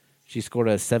 She scored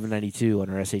a 792 on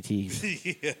her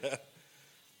SATs. Yeah.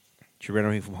 She ran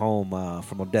away from home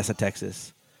from Odessa,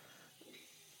 Texas.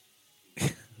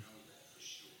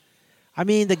 I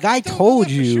mean, the guy told Don't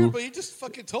know that for you. sure, but he just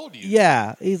fucking told you.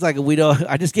 Yeah, he's like, we don't.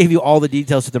 I just gave you all the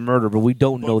details to the murder, but we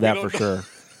don't know we that don't for know. sure.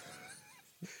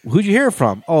 Who'd you hear it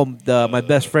from? Oh, my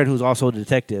best friend, who's also a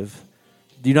detective.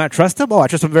 Do you not trust him? Oh, I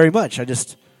trust him very much. I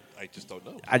just don't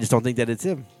know. I just don't think that it's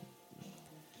him.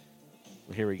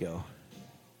 Well, here we go.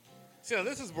 See, now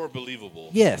this is more believable.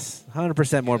 Yes,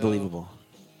 100% more believable.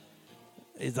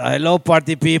 He's like, hello,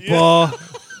 party people.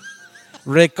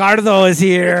 Ricardo is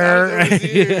here. Ricardo is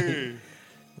here.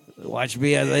 Watch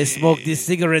me as I smoke this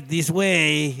cigarette this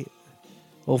way.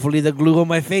 Hopefully the glue on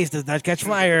my face does not catch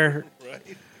fire.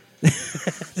 Right?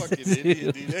 Fucking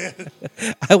Indian, dude.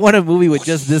 I want a movie with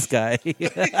just this guy.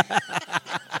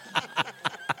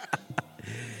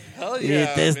 Hell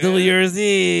yeah, It is man. New Year's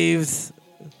Eve.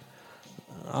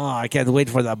 Oh, I can't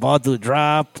wait for the ball to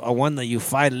drop. I wonder you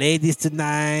find ladies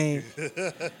tonight.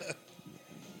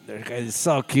 That guy is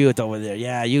so cute over there.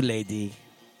 Yeah, you lady.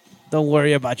 Don't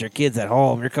worry about your kids at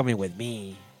home. You're coming with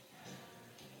me.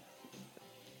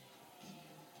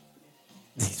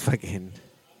 He's fucking.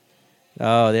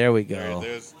 Oh, there we go.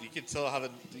 There's, you can tell how you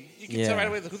can Yeah. tell right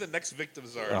away who the next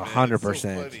victims are. man. It's 100%.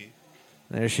 So funny.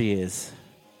 There she is,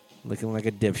 looking like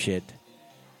a dipshit.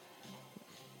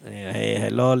 Hey,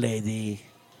 hello, lady.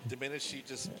 The minute she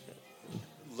just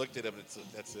looked at him,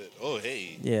 that's it. Oh,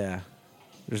 hey. Yeah,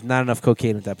 there's not enough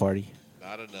cocaine at that party.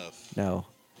 Not enough. No.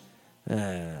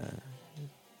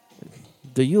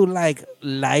 Do you like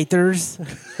lighters? He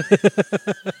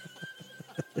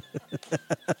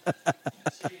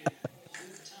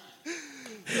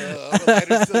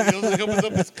opens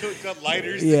up his coat, got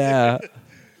lighters. Yeah.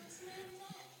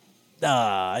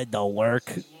 It don't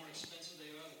work.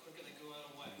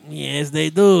 Yes,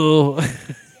 they do.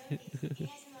 The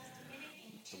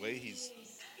way he's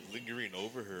lingering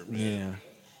over her, man.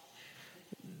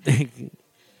 Yeah.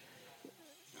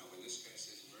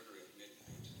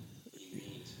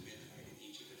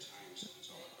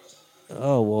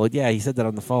 Oh, well, yeah, he said that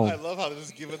on the phone. I love how they're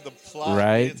just giving the plot.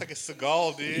 Right? Man. It's like a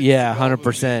Seagal, dude. Yeah, Seagal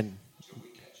 100%.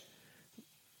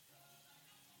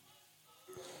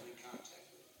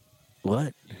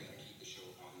 What?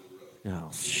 Oh,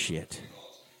 shit.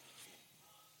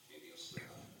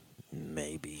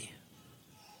 Maybe.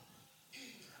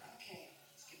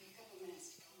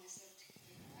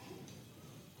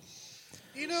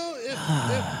 You know,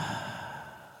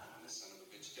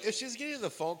 if she's getting the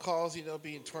phone calls, you know,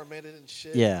 being tormented and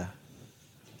shit. Yeah.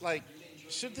 Like,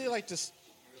 should they like just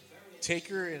take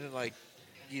her and then, like,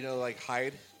 you know, like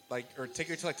hide, like, or take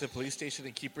her to like the police station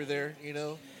and keep her there? You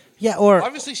know. Yeah, or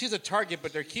Obviously, she's a target,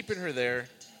 but they're keeping her there.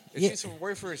 If Yeah. she's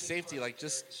worried for her safety, like,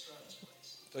 just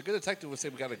a good detective would say,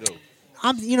 "We gotta go."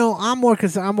 I'm more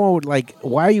concerned. I'm more like,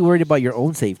 why are you worried about your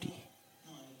own safety?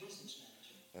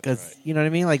 Because you know what I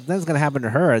mean. Like that's gonna happen to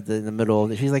her in the middle.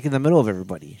 She's like in the middle of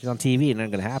everybody. She's on TV, and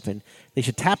that's gonna happen. They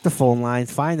should tap the phone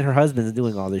lines, find her husband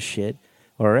doing all this shit,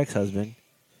 or her ex-husband.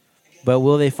 But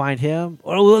will they find him,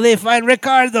 or will they find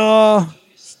Ricardo?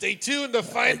 Stay tuned to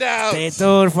find out. Stay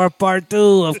tuned for part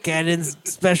 2 of Cannon's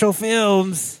special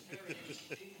films.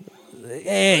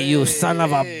 Hey, you son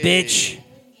of a bitch.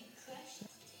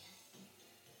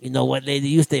 You know what, lady?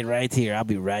 You stay right here. I'll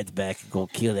be right back and go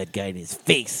kill that guy in his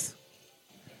face.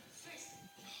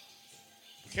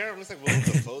 Karen looks like Willem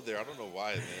Dafoe there. I don't know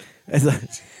why, man. It's like,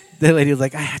 the lady was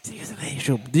like, I have to use the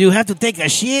restroom. Do you have to take a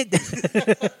shit?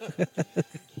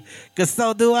 Because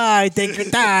so do I. Take your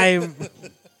time.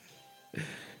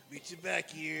 Meet you back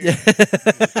here.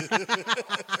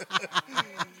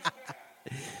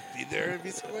 Be there and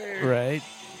be square. Right.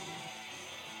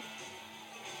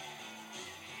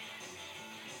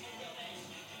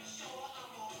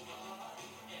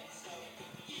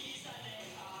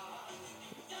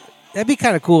 That'd be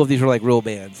kind of cool if these were like real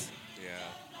bands. Yeah.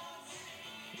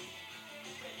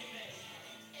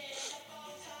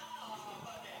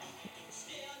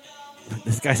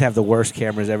 These guys have the worst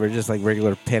cameras ever, just like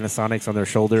regular Panasonics on their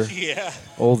shoulder. Yeah.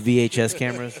 Old VHS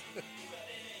cameras.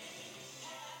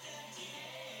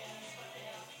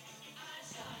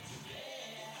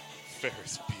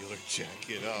 Ferris Bueller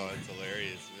jacket. Oh, that's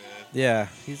hilarious, man. Yeah,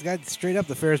 he's got straight up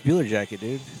the Ferris Bueller jacket,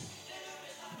 dude.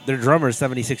 Their drummer's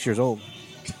 76 years old.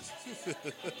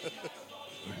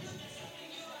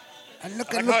 I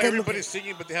like how everybody's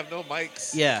singing, but they have no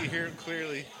mics. Yeah. You hear them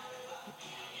clearly.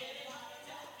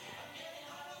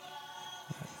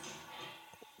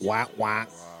 Wah, wah. Wow.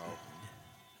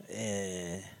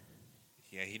 Eh.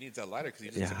 Yeah, he needs that lighter because he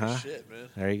just took Uh-huh. his shit, man.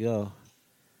 There you go.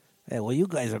 Hey, well, you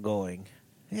guys are going.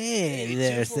 Hey, Hey,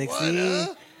 there, 2 for 60. 1,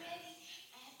 huh?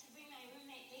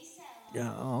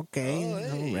 Yeah, okay, Oh, hey.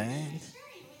 all right.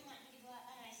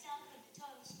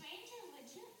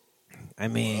 I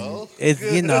mean, Well, it's,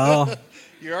 you know,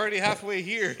 You're already halfway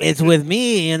here. it's with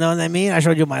me, you know what I mean? I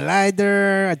showed you my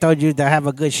lighter. I told you to have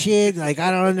a good shit. Like, I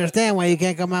don't understand why you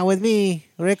can't come out with me.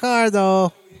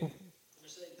 Ricardo.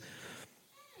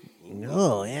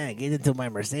 Oh, yeah, get into my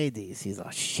Mercedes. He's all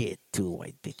shit, 2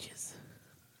 white bitches.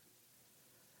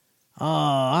 Oh,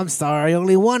 I'm sorry.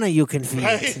 Only one of you can fit.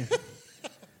 Right?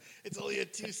 It's only a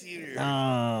 2-seater.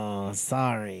 Oh,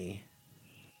 sorry.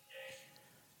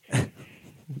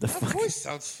 The That fuck? voice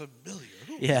sounds familiar.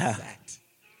 Who Yeah. is that?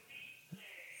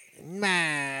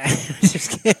 Nah.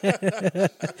 Just kidding.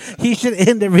 He should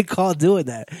end every call doing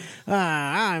that.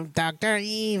 I'm Dr.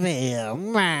 Evil.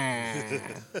 Nah.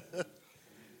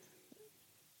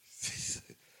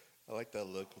 I like that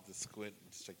look with the squint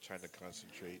and just like trying to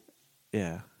concentrate.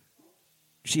 Yeah.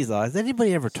 She's all, has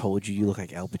anybody ever told you look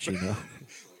like Al Pacino?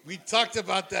 We talked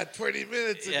about that 20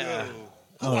 minutes Yeah. ago.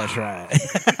 Oh, that's right.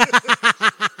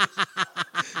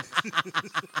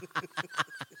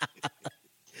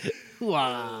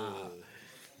 Wow.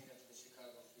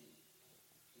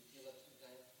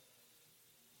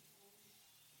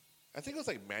 I think it was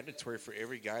like mandatory for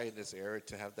every guy in this era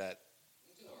to have that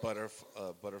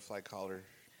butterfly collar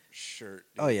shirt.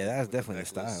 Oh, yeah, that's with the definitely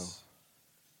the necklace. style.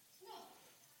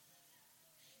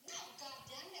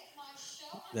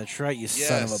 That's right, you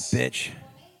son of a Yes. bitch.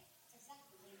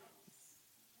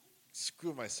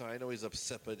 Screw my son. I know he's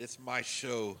upset, but it's my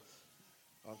show.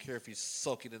 I don't care if he's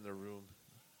sulking in the room.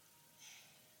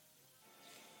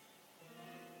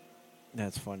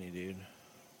 That's funny, dude.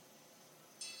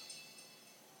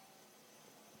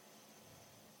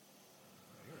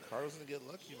 Carlos gonna get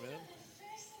lucky, man.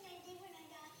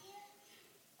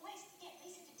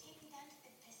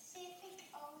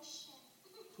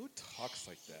 Who talks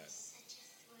like that?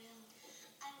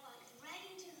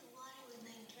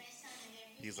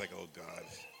 He's like, oh God,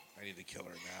 I need to kill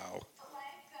her now.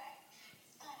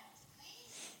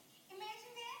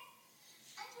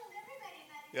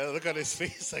 Yeah, look on his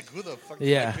face, like, who the fuck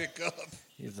Yeah. did I pick up?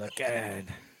 He's like, God.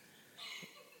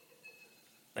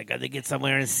 I got to get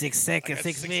somewhere in 6 seconds, got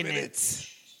 6 6 minutes.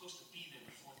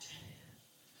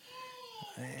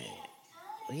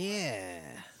 Yeah.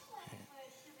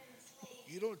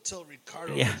 You don't tell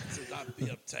Ricardo Yeah. to not be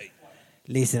uptight.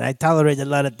 Listen, I tolerate a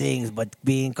lot of things, but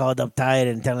being called uptight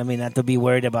and telling me not to be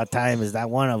worried about time is not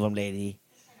one of them, lady.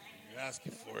 You're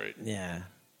asking for it. Yeah.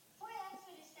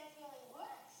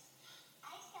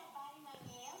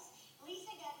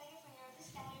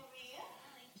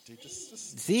 Dude,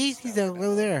 just See? She's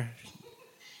over there.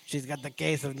 She's got the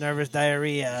case of nervous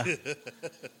diarrhea.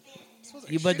 smells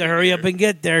like You shit better in hurry here. up and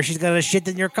get there. She's got a shit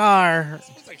in your car.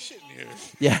 Smells like shit in here.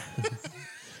 Yeah.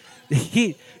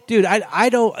 Dude, I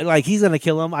don't, like, he's going to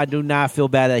kill him. I do not feel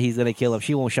bad that he's going to kill him.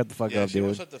 She won't shut the fuck Yeah, up, she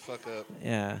won't dude. shut the fuck up.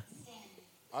 Yeah.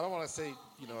 I don't want to say,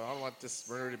 I don't want this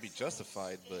murder to be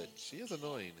justified, but she is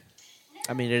annoying.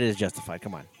 I mean, it is justified.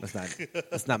 Come on.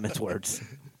 Let's not mince words.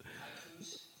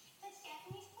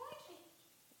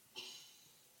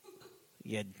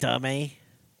 You dummy.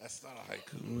 That's not a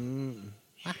haiku.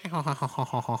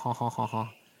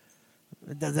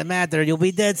 It doesn't matter. You'll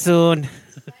be dead soon.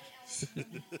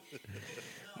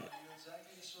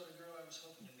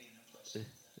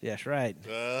 Yes, right.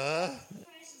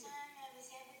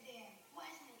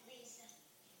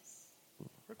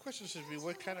 Her question should be,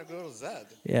 what kind of girl is that?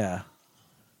 Yeah.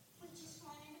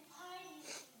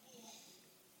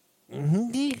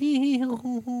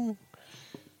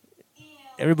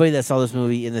 Everybody that saw this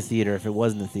movie in the theater, if it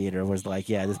was in the theater, was like,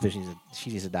 yeah, this bitch she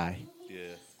needs to die. Yeah.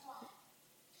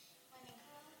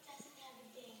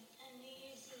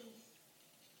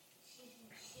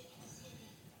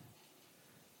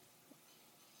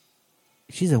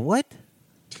 She's a what?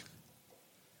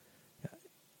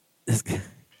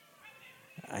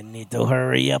 Got to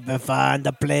hurry up and find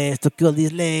a place to kill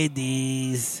these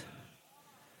ladies.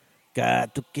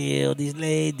 Got to kill these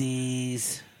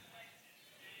ladies.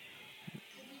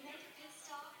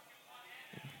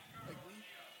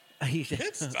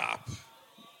 Pit stop.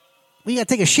 We gotta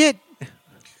take a shit.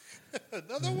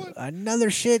 Another one? Another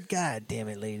shit. God damn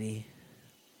it, lady.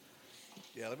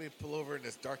 Yeah, let me pull over in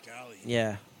this dark alley.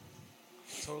 Yeah.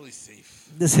 Totally safe.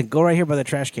 Listen, go right here by the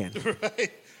trash can.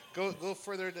 Right. Go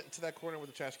further to that corner where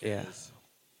the trash can Yeah. is.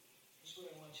 Here's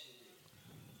what I want you to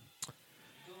do.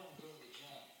 Go and build a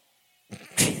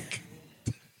job.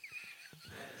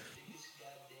 Biggest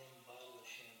goddamn bottle of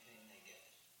champagne they get.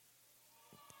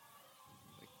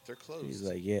 They're closed. He's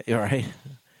like, yeah, you're right.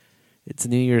 It's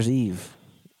New Year's Eve.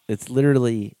 It's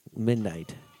literally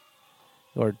midnight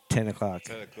or 10 o'clock.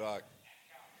 10 o'clock.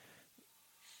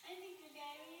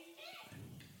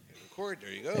 Record.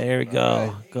 There you go. There we All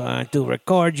go. right. Going to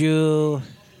record you.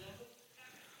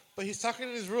 But he's talking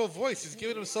in his real voice. He's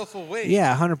giving himself away.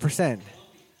 Yeah, 100%.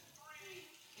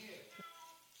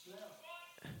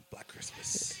 Black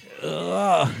Christmas.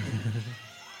 Ugh.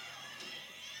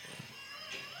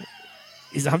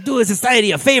 He's like, I'm doing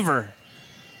society a favor.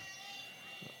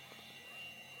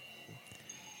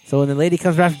 So when the lady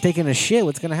comes back from taking a shit,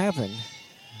 what's going to happen?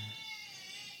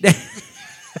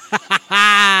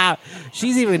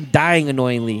 She's even dying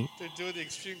annoyingly. They're doing the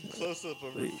extreme close-up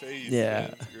of her face. Yeah.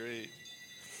 Man. It's great.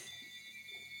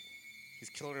 He's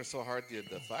killing her so hard the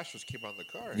flash was came on the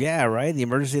car. Yeah, right? The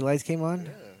emergency lights came on?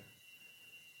 Yeah.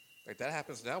 Like that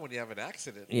happens now when you have an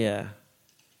accident. Yeah.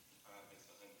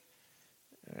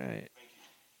 All right.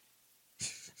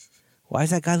 Why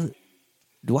is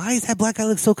that black guy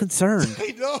look so concerned?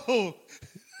 I know.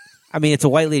 I mean, it's a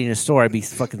white lady in a store. I'd be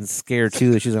fucking scared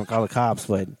too that she's gonna call the cops.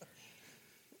 But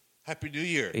Happy New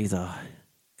Year. he's a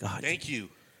God. Thank you.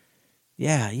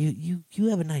 Yeah, you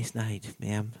have a nice night,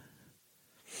 ma'am.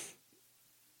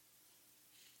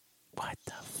 What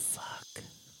the fuck?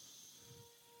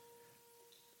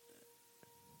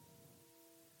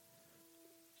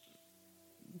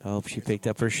 Oh, she picked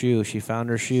up her shoe. She found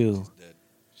her shoe. She's dead.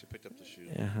 She picked up the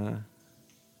shoe.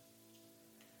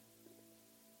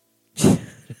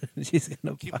 She's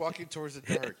gonna Keep walking towards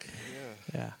the dark.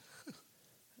 Yeah.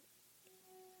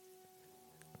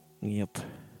 Yeah. Yep.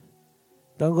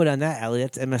 Don't go down that alley.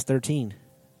 That's MS-13.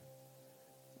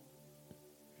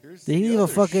 Here's Did he the leave a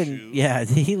other fucking shoe. yeah?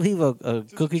 Did he leave a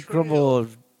Just a cookie trail. crumble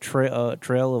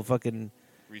trail of fucking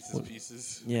Reese's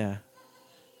Pieces. yeah?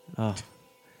 Oh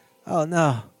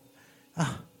no!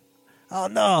 Oh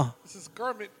no! This is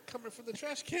garment coming from the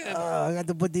trash can. I got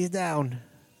to put these down.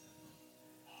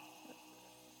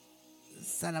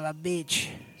 Son of a bitch!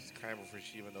 She's crying before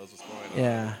she even knows what's going on.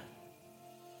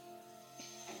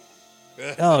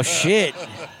 Yeah. Oh shit!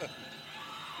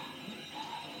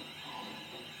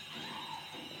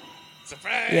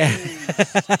 Surprise!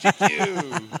 Yeah. Kick you.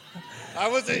 I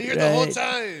wasn't here the whole Right.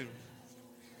 time.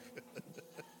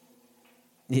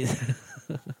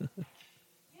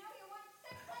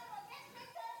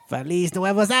 Feliz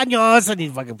Nuevos Años! And he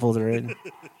fucking pulls her in.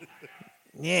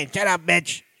 Yeah, shut up,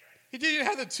 bitch. He didn't even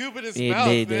have the tube in his He mouth,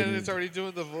 man, didn't. and it's already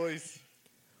doing the voice.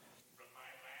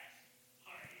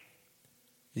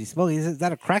 Is he smoking? Is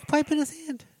that a crack pipe in his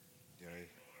hand? Yeah.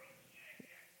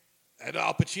 And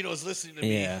Al Pacino's listening to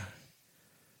me. Yeah.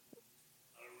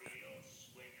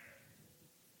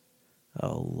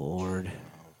 Oh Lord.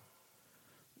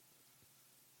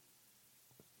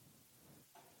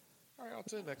 All right, I'll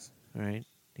do it next. All right.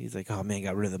 He's like, oh man,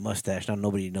 got rid of the mustache. Now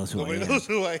nobody knows who Nobody I am. knows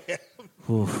who I am.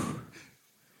 Oof.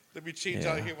 Let me change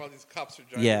Yeah. out here while these cops are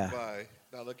driving Yeah. by.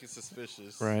 Not looking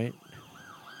suspicious. Right.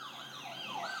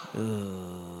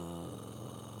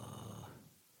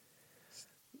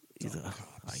 He's like,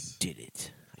 I did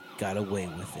it. I got away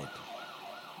with it.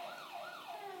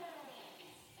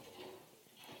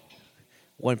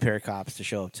 One pair of cops to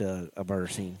show up to a murder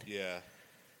scene. Yeah.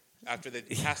 After they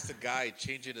cast the guy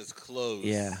changing his clothes.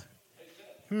 Yeah.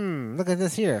 Look at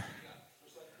this here.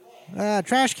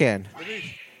 Trash can.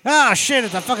 Oh shit,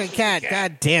 it's a fucking cat.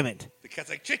 God damn it. The cat's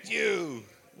like, tricked you.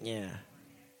 Yeah.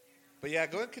 But yeah,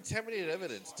 go and contaminated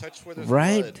evidence. Touch where there's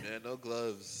Right. blood, man. No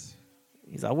gloves.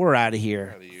 He's like, we're out of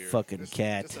here. Outta here. Fucking There's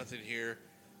cat. nothing here.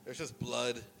 There's just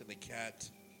blood and the cat.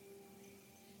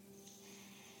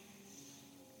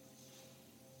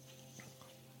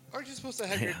 Aren't you supposed to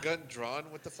have your gun drawn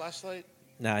with the flashlight?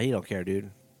 Nah, he don't care,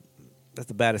 dude. That's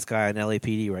the baddest guy in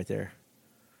LAPD right there.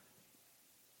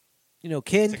 You know,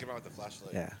 Ken. Take him out with the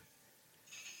flashlight. Yeah.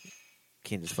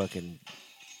 Ken is fucking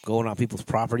going on people's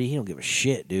property. He don't give a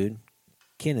shit, dude.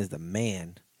 Ken is the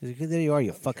man. He's like, there you are,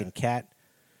 you fucking cat.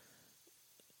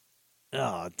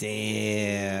 Oh,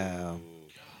 damn.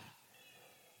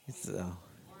 So,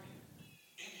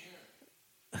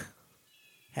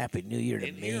 Happy New Year to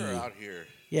In me. here or out here?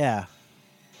 Yeah.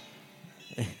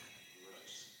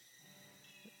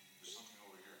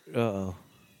 Uh-oh.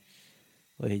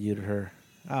 What did you do to her?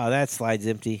 Oh, that slide's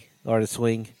empty. Or the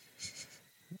swing.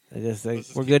 I guess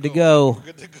we're good to go.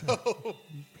 We're good to go.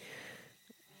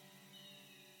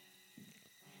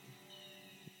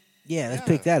 Yeah, let's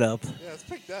pick that up. Yeah, let's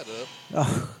pick that up.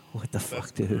 Oh, what the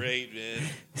fuck, dude? Great, man.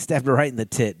 Stabbed her right in the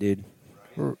tit, dude.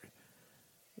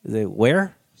 Is it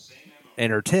where?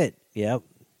 In her tit. Yep.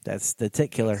 That's the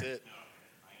tit killer. That's it.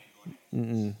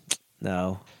 Mm-mm.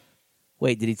 No.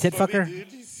 Wait, did he tit fuck her? Dude,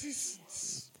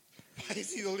 why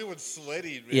is he the only one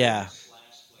sweating, man? Yeah. It's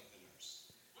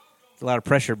a lot of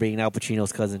pressure being Al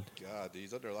Pacino's cousin. God, dude,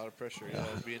 he's under a lot of pressure. Yeah,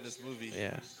 to be in this movie.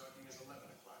 Yeah.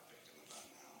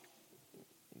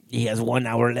 He has 1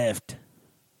 hour left.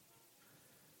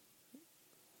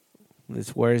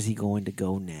 Where is he going to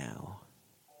go now?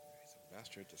 He's a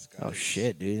master at disguise. Oh,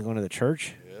 shit, dude. He's going to the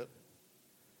church? Yep.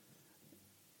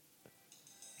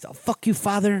 So, fuck you,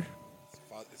 father.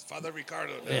 It's Father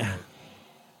Ricardo now. Yeah.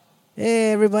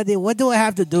 Hey, everybody, what do I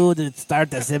have to do to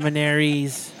start the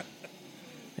seminaries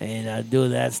and do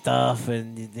that stuff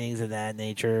and things of that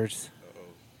nature? Uh-oh.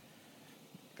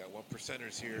 Got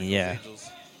 1%ers here. Yeah. Los Angeles.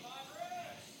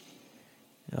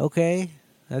 Okay,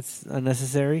 that's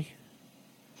unnecessary.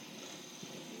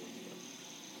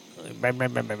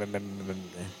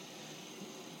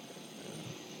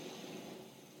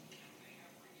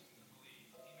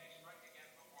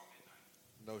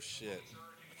 No shit.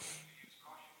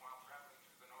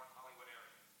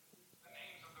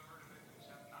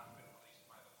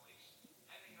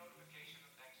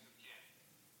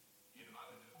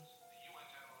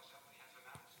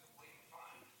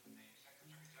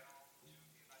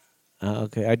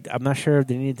 Okay, I'm not sure if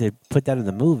they need to put that in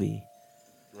the movie.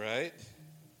 Right?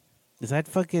 Is that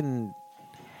fucking...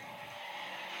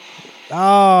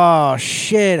 Oh,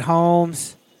 shit,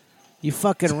 Holmes. You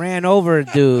fucking ran over a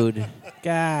dude.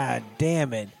 God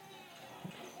damn it.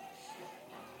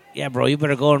 Yeah, bro, you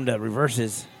better go into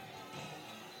reverses.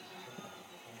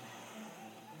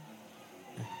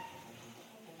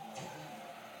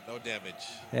 No damage.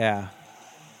 Yeah.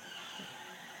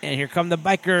 And here come the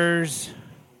bikers.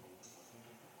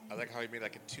 I like how he made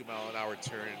like a 2-mile-an-hour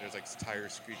turn and there's like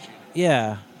tires screeching.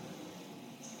 Yeah.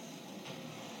 He's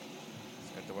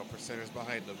got the 1%ers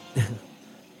behind him.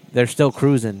 They're still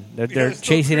cruising. They're still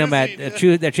chasing him at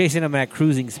cruising, they're chasing him at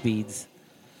cruising speeds.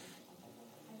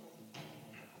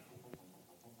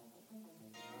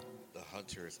 The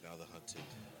hunter is now the hunted.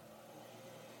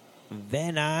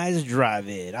 Van Nuys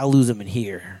drive-in. I'll lose them in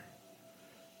here.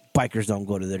 Bikers don't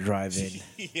go to the drive-in.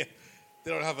 Yeah.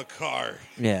 They don't have a car.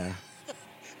 Yeah.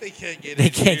 They can't get They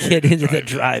in can't here get to into the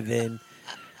drive in. drive-in.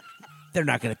 They're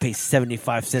not going to pay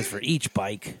 75 cents for each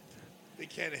bike. They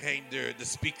can't hang the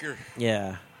speaker.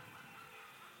 Yeah.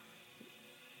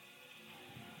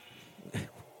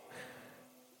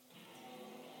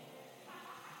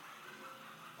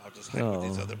 I'll just hang with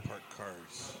these other parked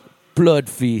cars. Blood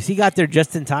Feast. He got there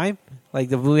just in time? Like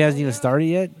the movie hasn't even started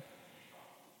yet?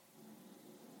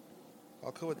 How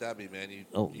cool would that be, man? You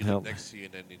help. live next to you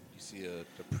and then you see a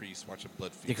priest watching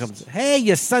blood feast. Here comes, hey,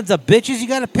 you sons of bitches, you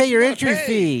got to pay your entry pay.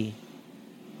 fee.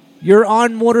 You're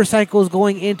on motorcycles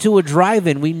going into a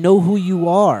drive-in. We know who you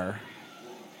are.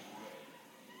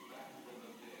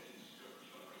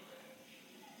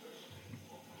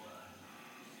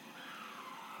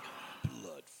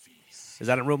 Blood feast. Is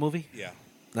that a real movie? Yeah.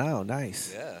 Oh,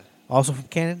 nice. Yeah. Also from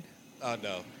Canon?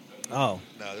 No. Oh.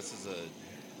 No, this is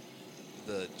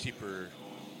the cheaper,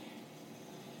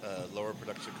 lower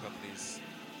production companies.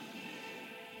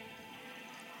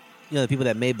 You know, the people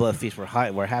that made Blood Feast were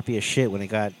happy as shit when they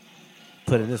got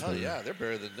put in this Oh, movie. yeah, they're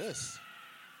better than this.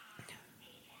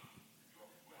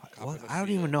 Well, I don't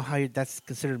even know how that's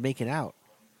considered making out.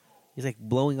 He's like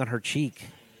blowing on her cheek.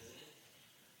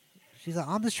 She's like,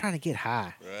 I'm just trying to get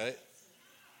high. Right?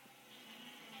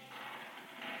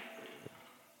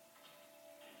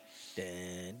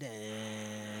 Dun, dun.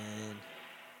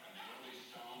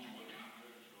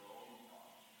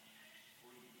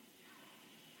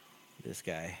 This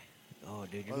guy. Oh,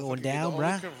 dude, you're going down, the only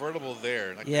bruh. convertible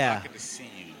there. Like, Yeah. they're not going to see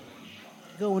you.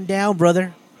 Going down,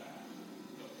 brother.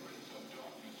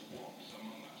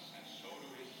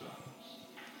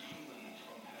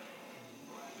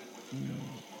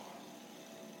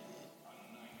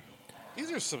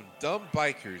 These are some dumb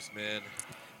bikers, man.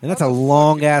 And that's a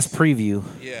long ass preview.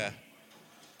 Yeah.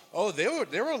 Oh, they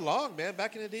were long, man.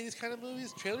 Back in the day, these kind of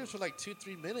movies, trailers were like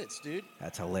 2-3 minutes, dude.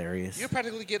 That's hilarious. You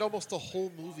practically get almost the whole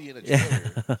movie in a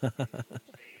trailer.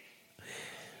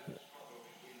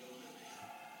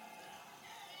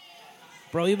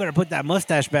 Bro, you better put that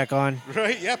mustache back on.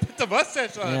 Right? Yeah, put the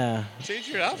mustache on. Yeah. Change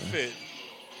your outfit.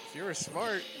 If you were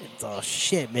smart. It's all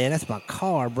shit, man. That's my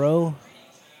car, bro.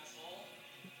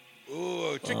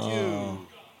 Ooh, trick you.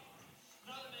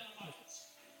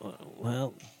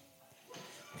 Well.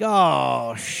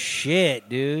 Oh, shit,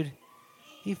 dude.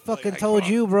 He fucking told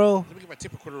you, bro. Let me get my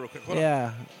tape recorder real quick. Hold on.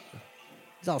 Yeah.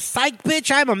 He's all, psych,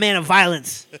 bitch. I'm a man of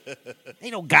violence.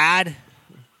 Ain't no God.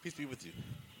 Peace be with you.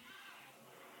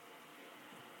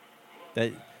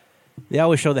 That they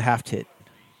always show the half tit.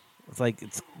 It's like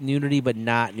it's nudity, but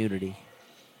not nudity.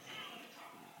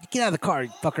 Get out of the car, you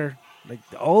fucker! Like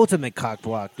the ultimate cock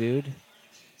block, dude.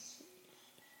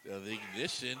 The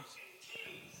ignition.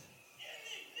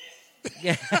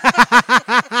 Yeah.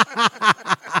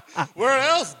 Where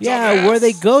else? Yeah, dumbass? where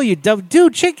they go, you dumb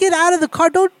dude. Get out of the car.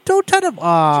 Don't try to. Blood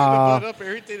Aw, up,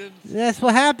 everything in- that's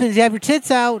what happens. You have your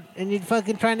tits out, and you're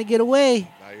fucking trying to get away.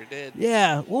 Now you're dead.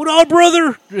 Yeah. Hold on,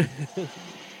 brother.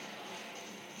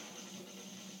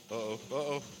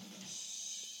 Uh-oh.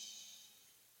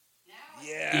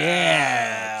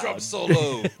 Yeah. Drum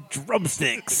solo.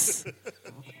 Drumsticks.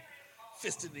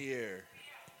 Fist in the air.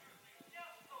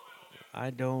 I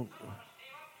don't.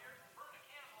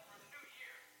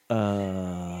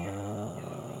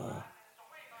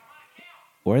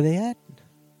 Where are they at?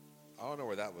 I don't know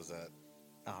where that was at.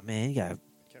 Oh man, you gotta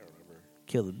Can't remember.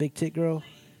 kill the big tit girl.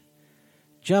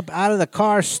 Jump out of the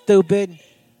car, stupid.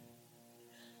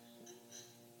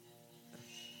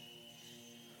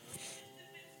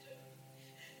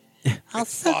 I'll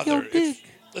suck your dick.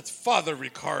 It's Father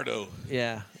Ricardo,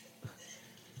 Yeah.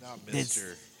 not It's-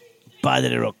 Mister.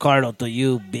 Padre Ricardo to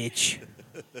you, bitch.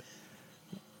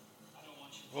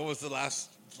 When was the last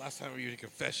time you were in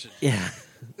confession? Yeah.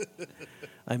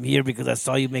 I'm here because I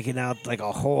saw you making out like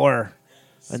a whore.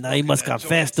 And now you must that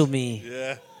confess joint. to me.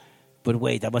 Yeah. But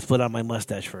wait, I must put on my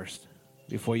mustache first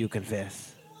before you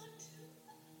confess.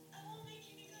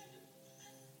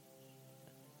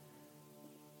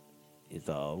 It's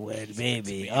all wet,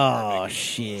 baby. Oh,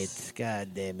 shit. God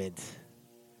damn it.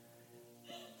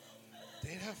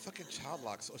 They have fucking child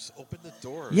locks. So just open the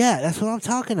door. Yeah, that's what I'm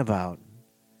talking about.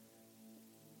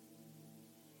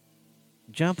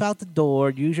 Jump out the door,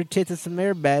 use your tits as some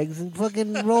airbags, and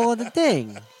fucking roll on the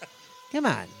thing. Come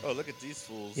on. Oh, look at these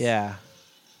fools. Yeah.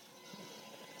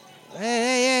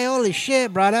 Hey, holy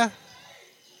shit, brother.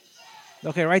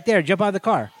 Okay, right there. Jump out of the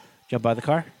car. Jump out of the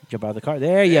car. Jump out of the car.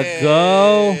 There you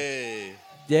go. Hey.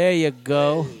 There you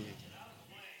go.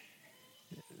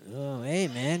 Oh, hey,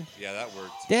 man. Yeah, that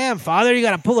worked. Damn, father, you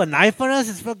got to pull a knife on us?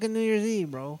 It's fucking New Year's Eve,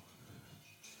 bro.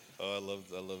 Oh, I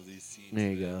love these scenes.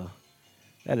 There you man. go.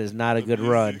 That is not a The good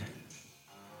music. run.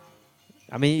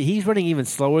 I mean, he's running even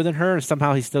slower than her, and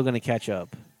somehow he's still going to catch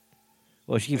up.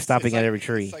 Well, she keeps stopping It's at like- every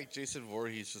tree. It's like Jason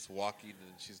Voorhees just walking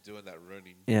and she's doing that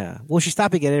running. Yeah. Well, she's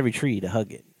stopping at every tree to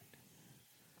hug it.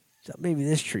 So maybe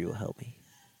this tree will help me.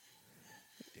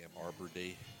 Damn Arbor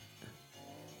Day.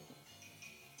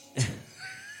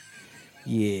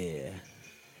 Yeah.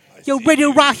 I Yo, see Radio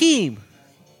you. Raheem.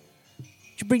 Did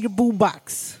you bring your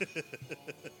boombox?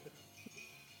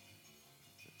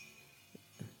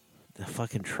 The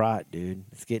fucking trot, dude.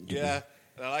 It's getting to me. Yeah,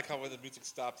 and I like how when the music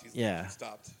stopped, he's Yeah. he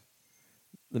stopped.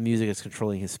 The music is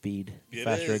controlling his speed. The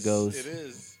faster it goes. It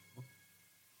is.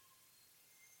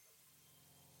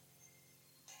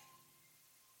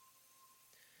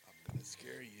 I'm gonna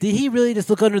scare you. Did he really just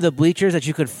look under the bleachers that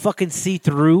you could fucking see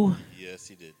through? Yes,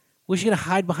 he did. Was she gonna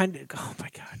hide behind it? Oh my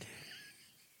god.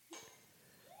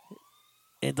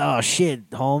 And oh shit,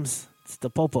 Holmes. It's the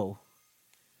popo.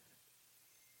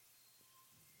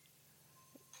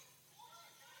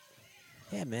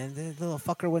 Yeah, man, the little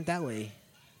fucker went that way.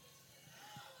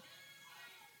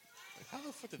 Like, how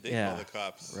the fuck did they Yeah, call the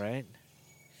cops? right?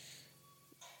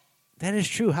 That is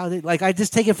true. How did I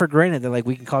just take it for granted that like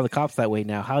we can call the cops that way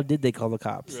now. How did they call the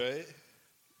cops? Right.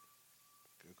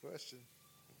 Good question.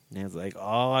 And it's like,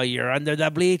 oh, you're under the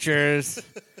bleachers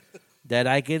that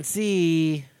I can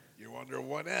see. You're under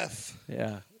 1F.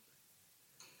 Yeah.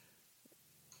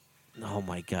 Oh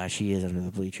my gosh, he is under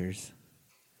the bleachers.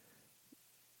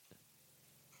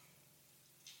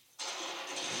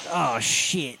 Oh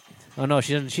shit. Oh no,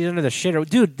 she's under the shitter.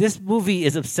 Dude, this movie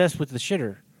is obsessed with the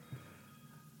shitter.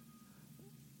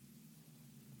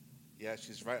 Yeah,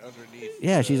 she's right underneath.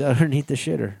 Yeah, she's underneath the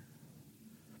shitter.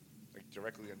 Like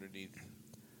directly underneath.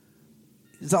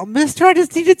 It's all, mister, I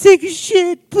just need to take a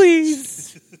shit,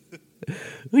 please.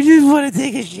 We just want to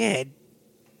take a shit.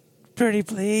 Pretty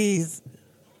please.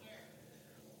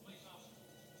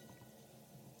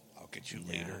 I'll get you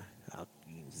later. Oh,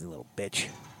 he's a little bitch.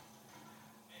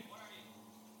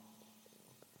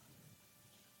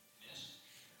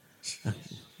 All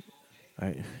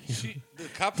right. The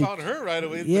cop found her right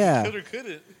away. Yeah. But the killer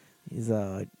couldn't. He's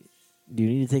do you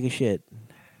need to take a shit?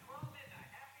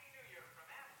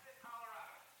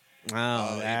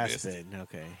 Oh, he Aspen.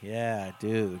 Okay. Yeah,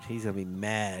 dude. He's going to be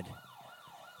mad.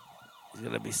 He's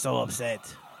going to be so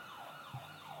upset.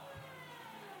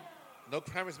 No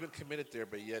crime has been committed there,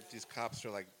 but yet these cops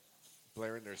are like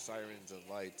blaring their sirens and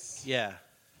lights. Yeah.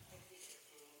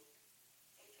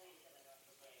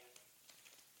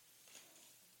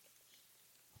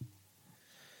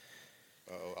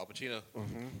 Uh-oh, Al Pacino.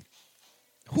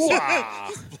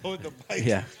 Blowing the mic.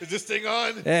 Yeah. Is this thing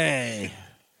on? Hey.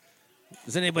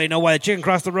 Does anybody know why the chicken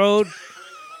crossed the road?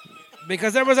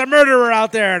 Because there was a murderer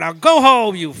out there. Now go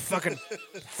home, you fucking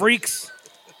freaks.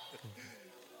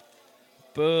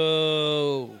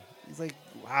 Boo. He's like,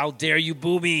 how dare you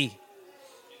boo me?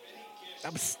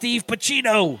 I'm Steve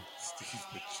Pacino. Steve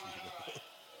Pacino.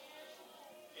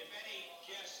 If any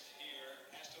guest here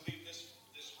has to leave this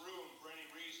room for any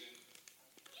reason,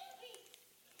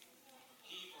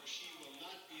 he or she will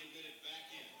not be admitted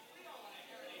back in.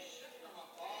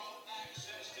 All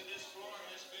access to this floor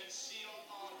has been sealed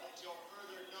off until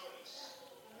further notice.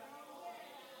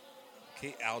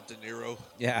 Okay, Al De Niro.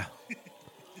 Yeah.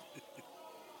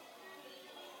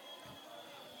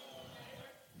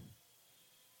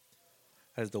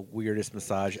 That is the weirdest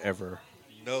massage ever.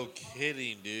 No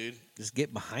kidding, dude. Just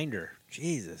get behind her.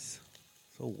 Jesus.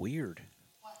 So weird.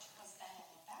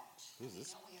 Who's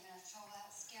this?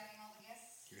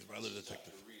 Here's my other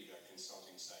detective. Reed, our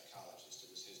consulting psychologist, it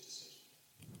was his decision.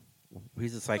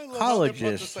 He's a I love how they brought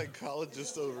the psychologist.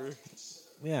 psychologist over.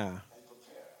 Yeah. And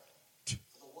prepare for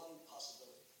the one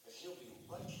possibility that he'll be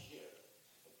right here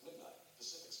at midnight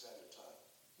Pacific Standard Time.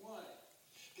 Why?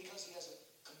 Because he has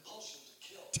a compulsion to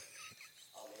kill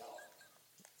on the hour.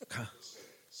 It's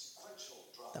a sequential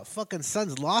drama. That fucking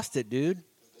son's lost it, dude.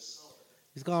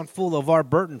 He's gone full of LeVar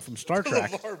Burton from Star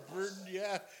Trek. LeVar Burton,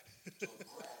 yeah. To a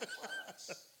grand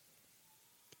climax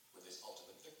with his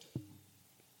ultimate victim.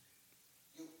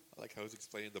 I like how he's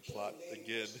explaining the plot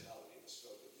again.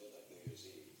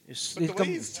 He's But the way come-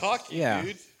 he's talking, yeah.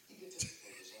 dude.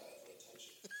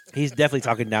 He's definitely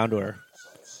talking down to her.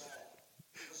 The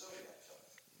Zodiac Killer.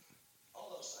 All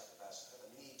those psychopaths have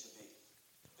a need to be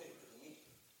big in the media.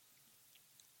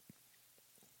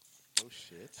 Oh,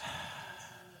 shit.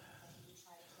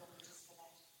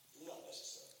 Not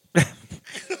necessary.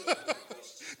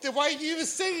 Then why did you even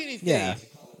say anything? Yeah.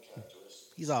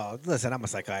 He's all, listen, I'm a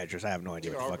psychiatrist. I have no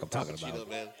idea what the fuck I'm talking Pacino, about.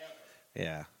 man.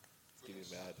 Yeah. It's getting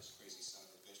mad. This crazy son of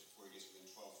a bitch before he gets within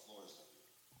 12 floors of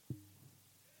you.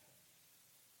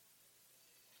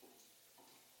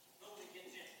 Nobody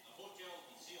gets in. The hotel will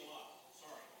be sealed off.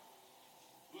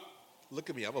 Sorry. Look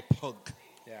at me, I'm a punk.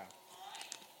 Yeah.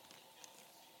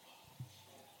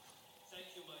 Thank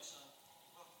you, my son.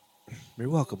 You're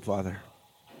welcome, Father.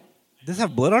 Does it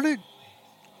have blood on it?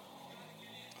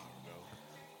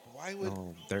 Why would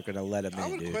Oh, they're gonna let him I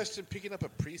in, would dude. question picking up a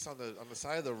priest on the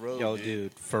side of the road? Yo,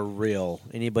 dude, for real.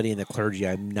 Anybody in the clergy,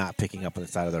 I'm not picking up on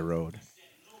the side of the road.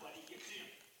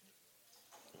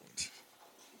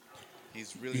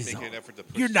 He's really He's making all, an effort to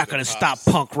push You're not the gonna cops. stop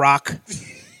punk rock.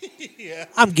 Yeah.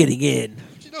 I'm getting in.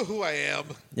 You know who I am.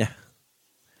 Yeah.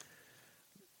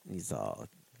 He's all,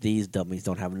 these dummies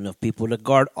don't have enough people to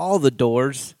guard all the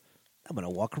doors. I'm gonna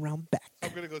walk around back.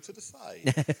 I'm gonna go to the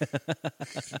side.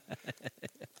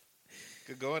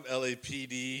 Could go on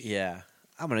LAPD. Yeah.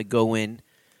 I'm gonna go in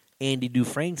Andy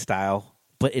Dufresne style,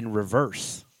 but in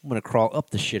reverse. I'm gonna crawl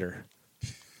up the shitter.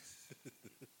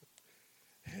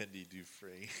 Andy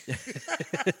Dufresne.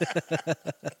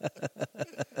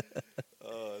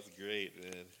 Oh, that's great,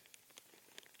 man.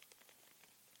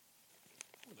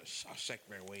 I'm gonna Shawshank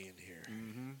my way in here.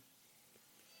 Mm-hmm.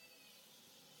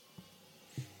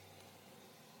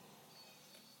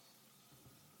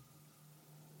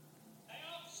 Hey,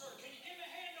 officer, can you give me a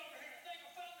hand over here? I think I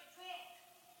found the drunk.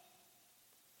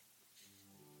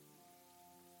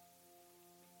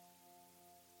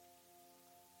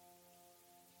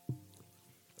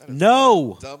 That is No!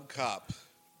 one dumb cop.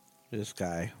 This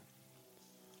guy.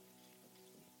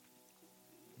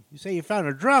 You say you found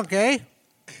a drunk, eh?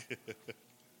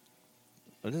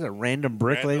 Is this a random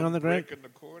brick laying on the ground? Brick in the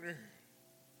corner.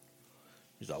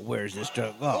 He's like, where's this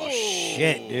drunk? Oh,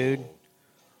 shit, dude.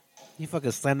 You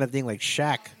fucking slammed that thing like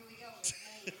Shaq.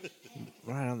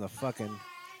 Right on the fucking...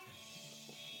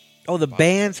 Oh, the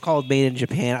band's called Made in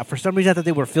Japan. For some reason, I thought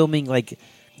they were filming, like,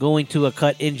 going to a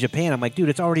cut in Japan. I'm like, dude,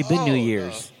 it's already been New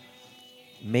Year's.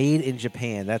 Made in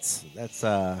Japan. That's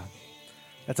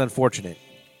unfortunate.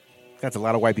 That's a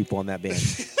lot of white people on that band.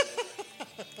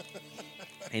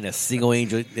 Ain't a single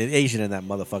Asian in that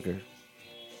motherfucker.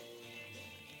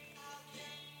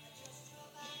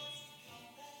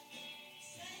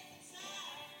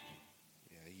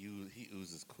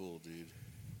 is cool, dude.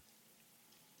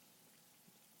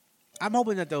 I'm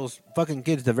hoping that those fucking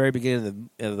kids at the very beginning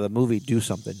of the movie do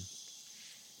something.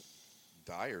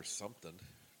 Die or something.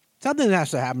 Something has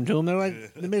to happen to them. They're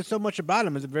like they made so much about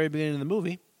them at the very beginning of the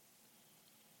movie.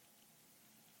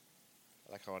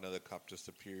 I like how another cop just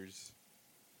appears.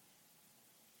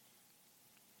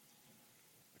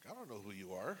 Like, I don't know who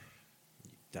you are.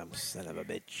 You dumb son of a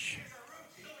bitch.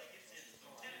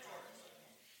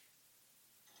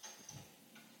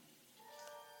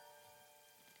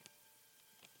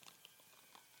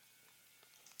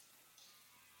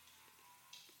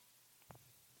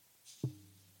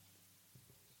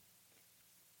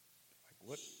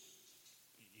 What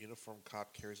uniform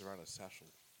cop carries around a satchel?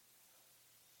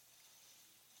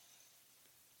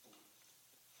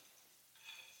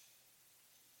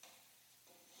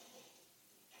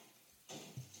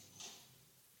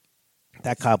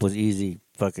 That cop was easily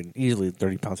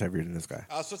 30 pounds heavier than this guy.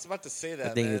 I was just about to say that. I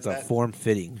think man. it's a form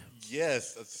fitting.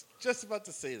 Yes, I was just about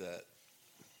to say that.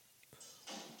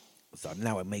 So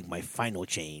now I make my final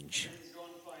change. He's going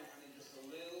fine, honey. Just a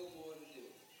little more to do.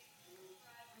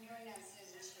 I'm going downstairs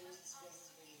and change the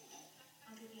spaces for you.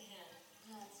 I'll give you a hand.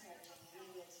 No, that's all right, Jackie.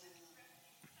 Maybe it's time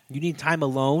alone. You need time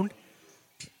alone?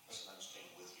 Listen, I'm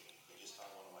staying with you. They just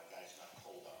found one of my guys got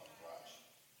cold out in the garage.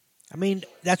 I mean,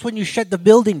 that's when you shut the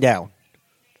building down.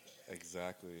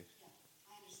 Exactly.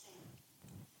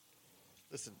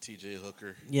 Listen, TJ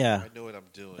Hooker. Yeah. I know what I'm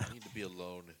doing. I need to be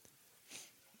alone.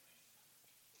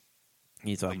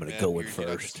 He thought I'm Like, going to man, go in your get out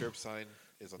the first. disturb sign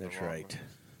is on That's the wrong, right.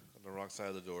 on the wrong side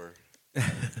of the door.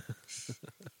 This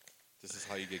is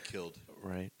how you get killed.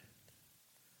 Right.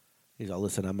 He's all,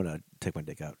 listen, I'm going to take my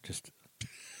dick out just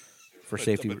for I'm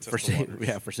safety. gonna test the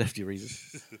waters. For safety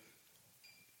reasons.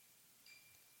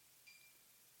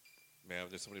 Man,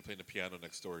 there's somebody playing the piano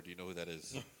next door. Do you know who that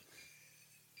is?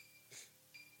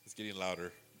 It's getting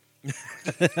louder.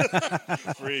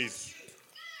 Freeze.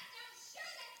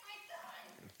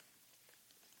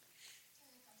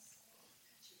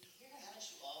 Haven't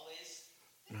you always?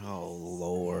 Oh,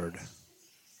 Lord. I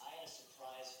had a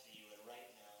surprise for you, and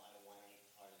right now I don't want any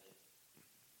part of it.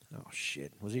 Oh,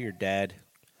 shit. Was it your dad?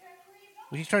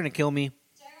 Was he trying to kill me?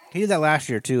 He did that last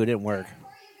year, too. It didn't work.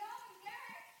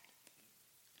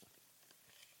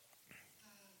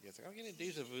 Yeah, it's like, I'm getting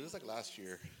deja vu. This is like last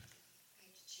year.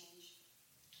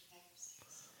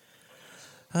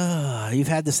 You've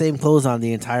had the same clothes on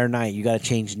the entire night. You got to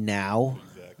change now.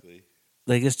 Exactly.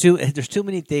 Like there's too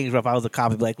many things where if I was a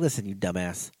cop, I'd be like, listen, you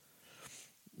dumbass.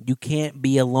 You can't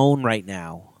be alone right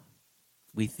now.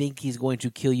 We think he's going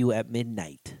to kill you at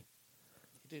midnight.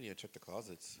 You didn't even check the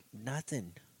closets.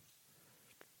 Nothing.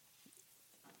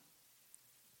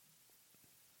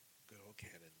 Good old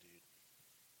Cannon, dude.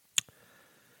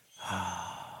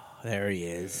 There he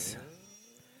is.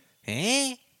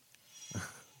 Eh?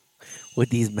 With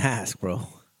these masks, bro. I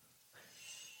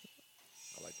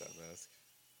like that mask.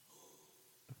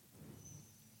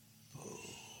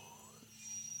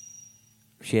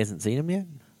 She hasn't seen him yet?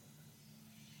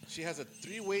 She has a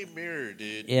 3-way mirror,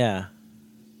 dude. Yeah.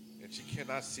 And she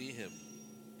cannot see him.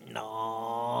 No.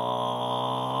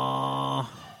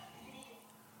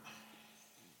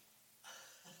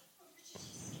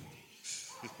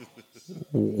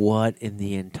 What in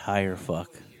the entire fuck?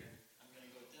 I'm going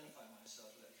to go identify myself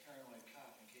with that paranoid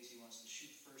cop in case he wants to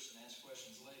shoot first and ask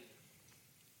questions later.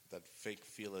 That fake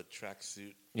Fila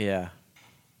tracksuit. Yeah.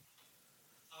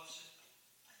 Officer,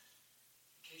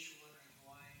 in case you're wondering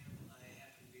who I am, I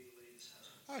happen to be the lady's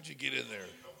husband. How'd you get in there?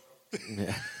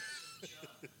 Yeah.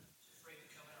 John is afraid to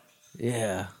come out.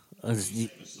 Yeah.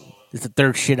 It's the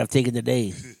third shit I've taken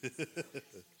today.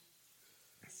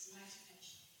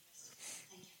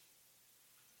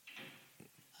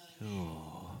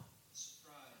 Oh.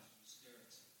 Surprise, Miss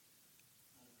Garrett.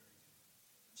 Not a very good.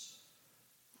 I'm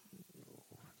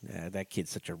sorry. Yeah, that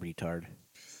kid's such a retard.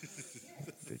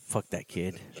 Fuck that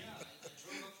kid.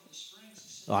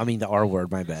 Oh, I mean the R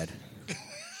word, my bad.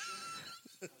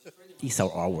 He's so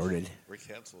R worded. We're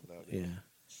canceled now, dude. Yeah.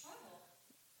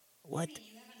 What?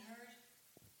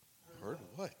 Heard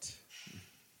what?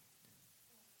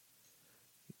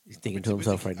 He's thinking to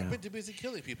himself right now. I've been too busy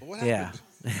killing people. What Yeah. happened?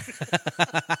 He's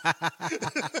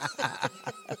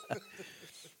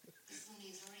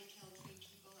already killed 3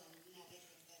 people, and now they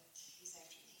think that he's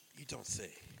after me. You don't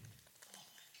say.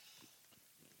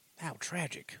 How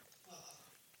tragic. Well,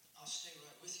 I'll stay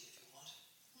right with you if you want.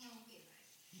 No, we'll be right.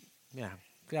 Yeah.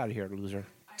 Get out of here, loser.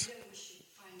 I really wish you'd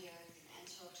find Eric and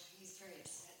talk to him. He's very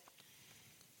upset.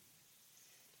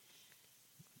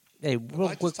 Hey, real I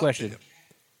just quick talked to question. him.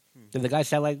 Did the guy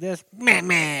sound like this? Meh,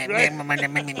 meh, meh, meh, meh,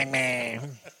 meh, meh, meh, meh.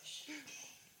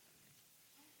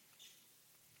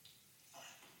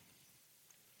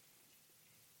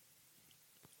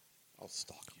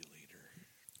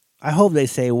 I hope they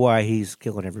say why he's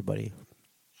killing everybody.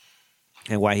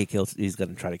 And why he's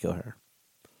going to try to kill her.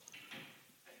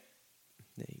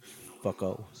 Hey,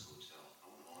 fucko.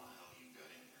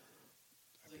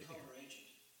 They call her agent.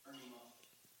 Earn him off.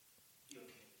 You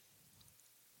okay?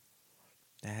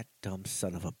 That dumb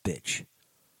son of a bitch.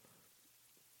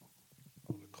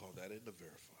 I'm gonna call that in to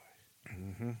verify.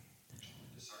 Mm-hmm.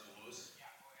 Sergeant Lewis? Yeah,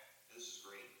 go ahead. This is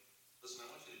great. Listen, I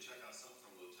want you to check out something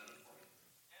from Lieutenant for me.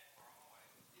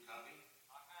 You copy?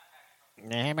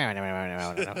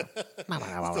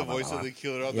 That's the voice of the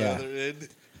killer on Yeah. the other end.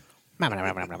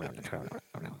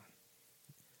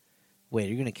 Wait,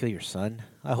 you're gonna kill your son?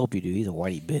 I hope you do. He's a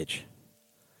whitey bitch.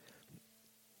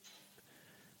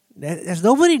 Has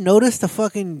nobody noticed the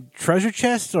fucking treasure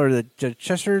chest or the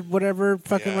chest or whatever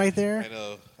fucking Yeah, right there? I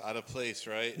know. Out of place,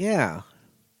 right? Yeah.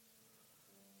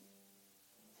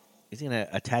 He's gonna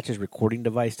attach his recording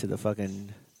device to the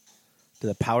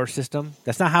power system.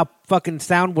 That's not how fucking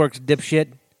sound works,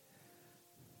 dipshit.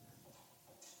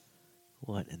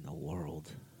 What in the world?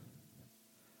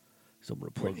 So I'm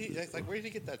gonna plug. Where did he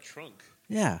get that trunk?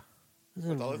 Yeah.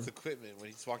 With all his equipment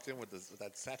when he's walked in with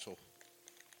that satchel.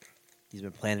 He's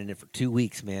been planning it for 2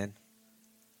 weeks, man.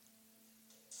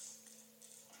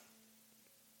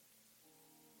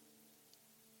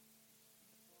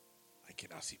 I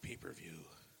cannot see pay-per-view.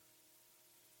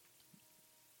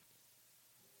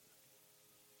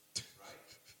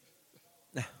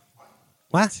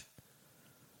 What?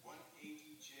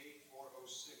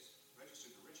 180J406,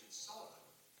 registered to Richard Sullivan.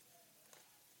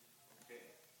 Okay.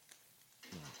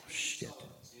 Shit.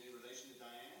 Is he any relation to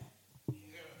Diane?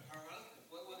 Yeah, her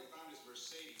husband. What they found his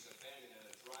Mercedes abandoned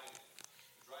at a drive-in.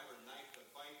 The driver knifed a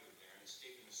biker there and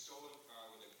escaped in a stolen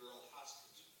car with a girl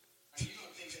hostage. And you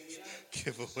don't think they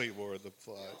Give away more of the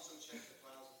plot. They also checked the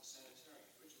files at the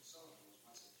sanitarium. Richard Sullivan was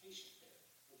once a patient there.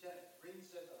 Lieutenant, Green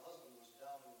said the husband was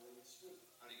down in the ladies' suite.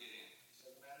 How do you get in? He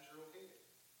said the manager okayed it.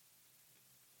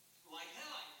 Like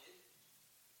hell I did.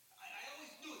 I always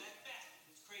knew that bastard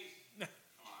was crazy. Come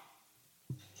on.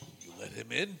 You let him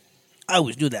in? I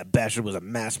always knew that bastard was a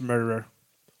mass murderer.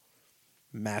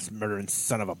 Mass murdering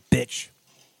son of a bitch.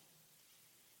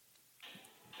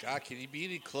 God, can he be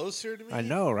any closer to me? I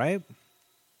know, right?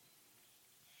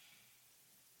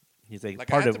 He's like I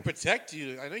part have of. to protect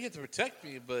you. I know you have to protect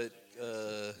me, but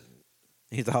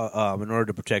He's in order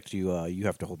to protect you, you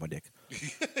have to hold my dick.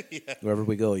 yeah. Wherever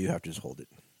we go, you have to just hold it.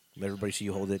 Let everybody see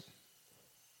you hold it.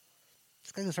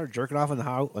 This guy gonna start jerking off in the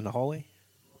hallway.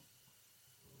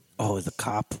 Oh, is the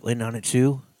cop in on it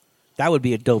too? That would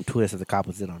be a dope twist if the cop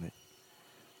was in on it.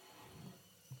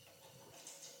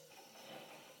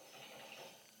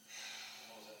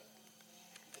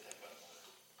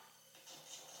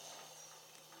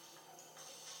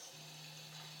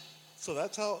 So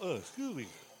that's how. Excuse me.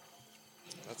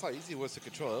 That's how easy it was to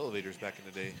control elevators back in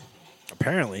the day.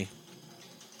 Apparently.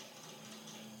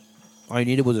 All you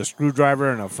needed was a screwdriver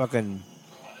and a fucking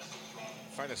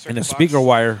Find a circuit and a box. speaker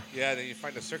wire. Yeah, then you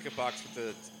find a circuit box with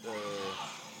the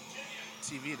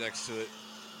TV next to it,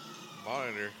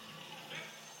 monitor.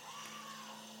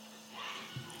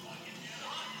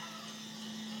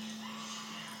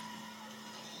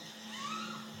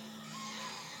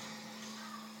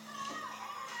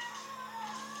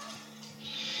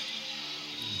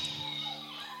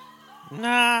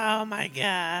 Oh my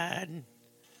god.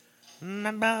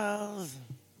 My balls.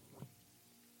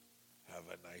 Have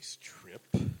a nice trip.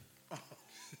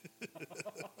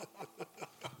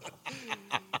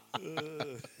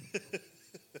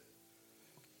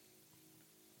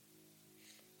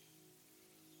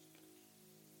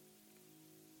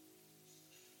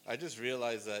 I just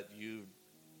realized that you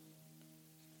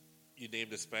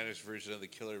named the Spanish version of the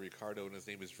killer Ricardo, and his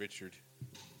name is Richard.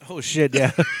 Oh shit,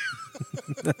 yeah.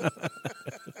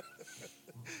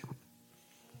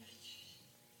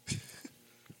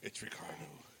 It's Ricardo.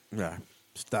 Yeah.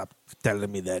 Stop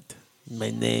telling me that.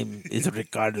 My name is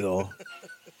Ricardo.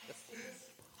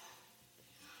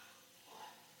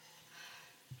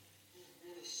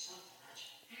 Really something, aren't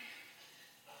you?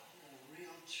 You're a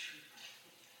real trooper.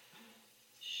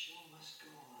 The show must go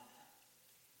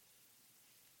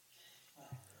on.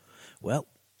 Well,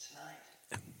 Tonight,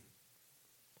 the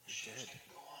show's gonna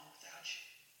go on without you.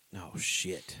 oh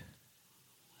shit.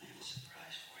 I have a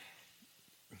surprise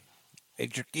for you.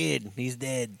 It's your kid. He's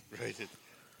dead. Right. Listen to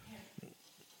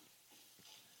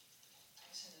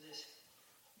this.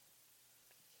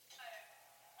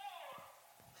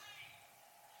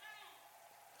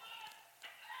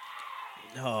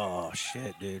 Oh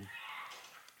shit, dude.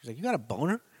 He's like, you got a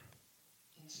boner?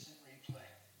 Instant replay.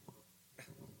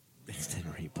 Instant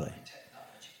replay. Technology.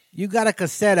 You got a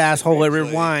cassette, asshole. It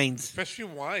Replay. rewinds. Press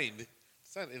rewind.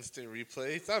 It's not instant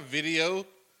replay. It's not video.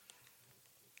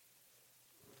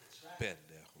 Pendejo.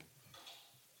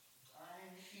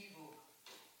 I'm evil.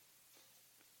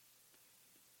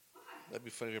 That'd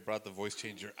be funny if you brought the voice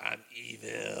changer. I'm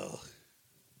evil.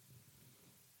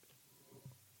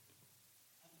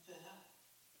 I'm fed up.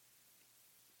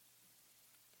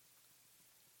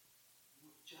 You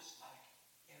look just like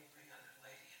every other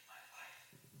lady in my life.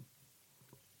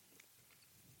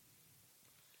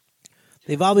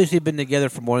 They've obviously been together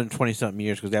for more than 20-something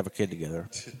years because they have a kid together.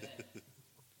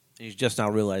 He's just now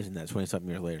realizing that 20-something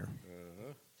years later.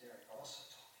 Derek also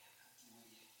told me about the way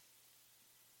you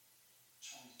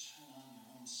trying to turn on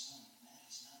your own son. That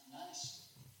is not nice.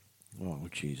 Oh,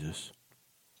 Jesus.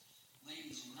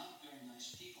 Ladies are not very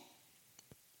nice people.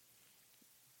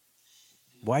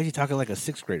 Why is he talking like a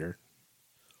sixth grader?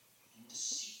 And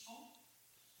deceitful.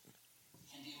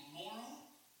 And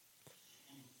immoral.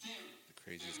 And very, The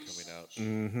crazy's coming out.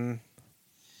 Mm-hmm.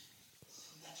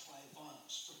 that's why Yvonne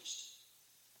was first.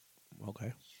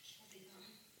 Okay.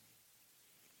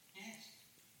 Yes.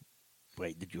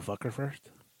 Wait, did you fuck her first?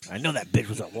 I know that bitch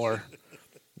was at war.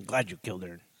 I'm glad you killed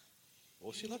her.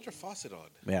 Well, she left her faucet on.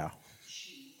 Yeah.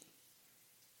 She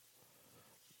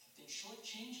have been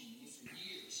shortchanging me for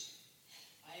years.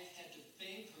 I have had to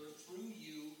beg her through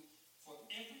you for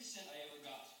every cent I ever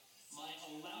got. My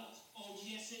allowance. Oh,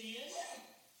 yes, it is.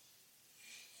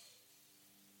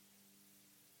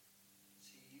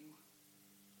 See, you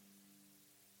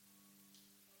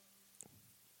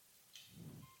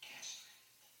castrated.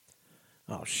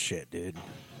 Oh, shit, dude. That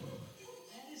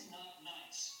is not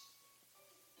nice.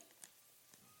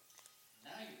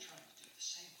 Now you're trying to do the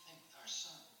same thing with our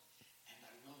son, and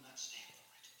I will not stand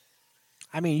for it.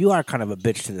 I mean, you are kind of a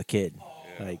bitch to the kid.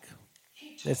 Like,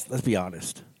 let's be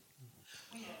honest.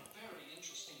 We had a very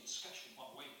interesting discussion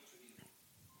while waiting for you.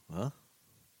 Huh?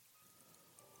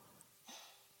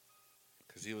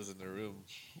 Because he was in the room.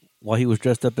 While he was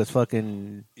dressed up as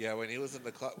fucking... Yeah, when he was in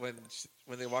the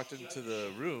when they walked into the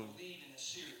room,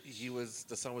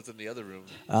 the son was in the other room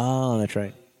Oh, that's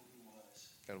right.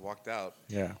 and walked out.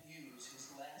 Yeah. Use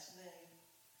his last name.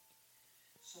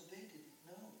 So they didn't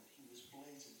know that he was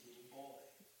Blaze's little boy.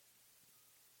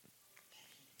 And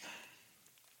he got it.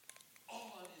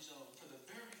 All on his own for the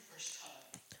very first time.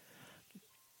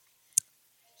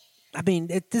 I mean,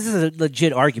 this is a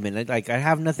legit argument. Like, I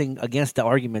have nothing against the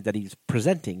argument that he's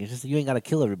presenting. It's just that you ain't got to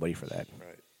kill everybody for that.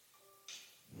 Right.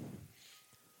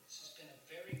 This has been a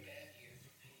very bad year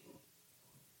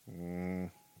for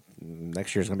me.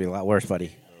 Next year's going to be a lot worse, buddy.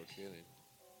 No kidding.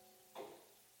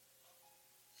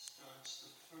 Starts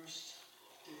the first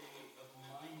day of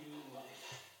my new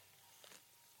life.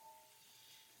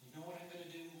 You know what I'm going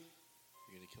to do?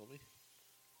 You gonna kill me?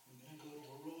 I'm going to go to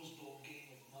a Rose Bowl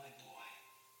game with my boy.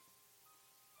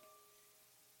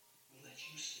 We'll let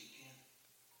you sleep in.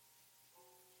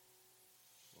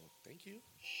 Well, thank you.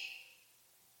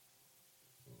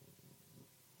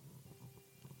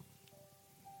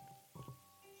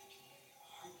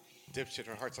 Dipshit,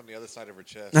 her heart's on the other side of her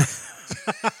chest.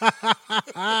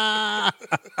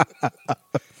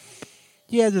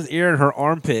 He has his ear in her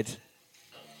armpit.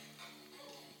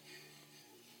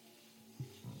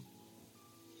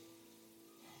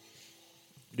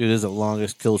 Dude, this is the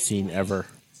longest kill scene ever.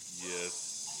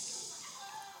 Yes.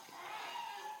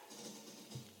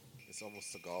 It's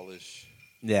almost Seagal-ish.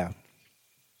 Yeah.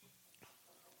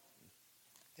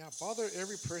 Yeah, bother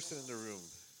every person in the room.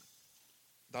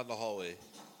 Down the hallway.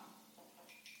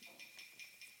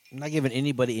 I'm not giving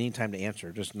anybody any time to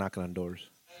answer. Just knocking on doors.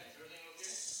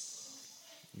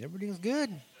 Everything's good.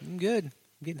 I'm good. I'm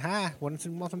getting high. Want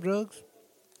some drugs?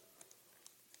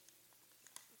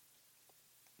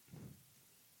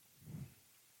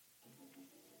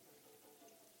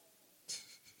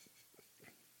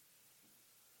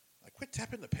 Like, quit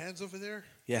tapping the pans over there.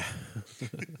 Yeah.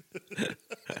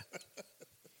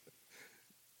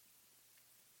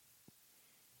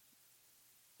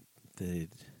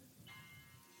 Dude.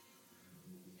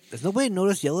 Does nobody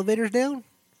notice the elevator's down?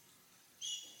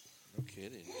 No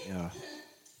kidding. Yeah.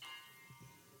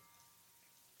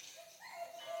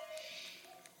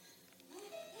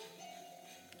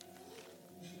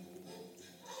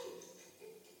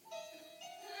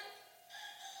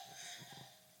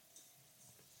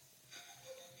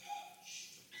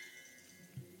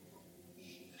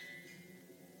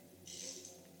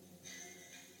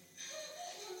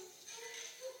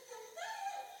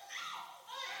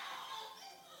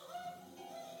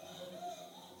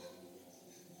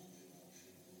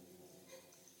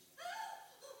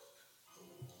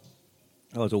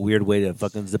 Oh, it's a weird way to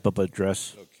fucking zip up a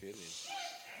dress. No kidding.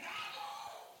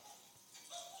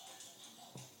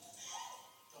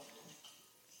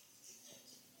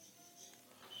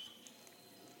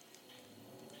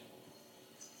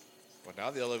 But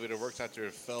now the elevator works after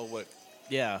it fell, what,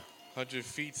 Yeah. 100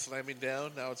 feet slamming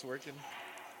down? Now it's working.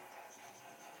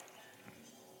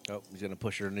 Oh, he's gonna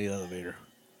push her in the elevator.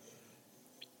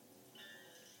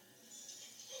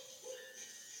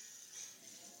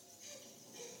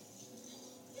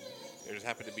 There just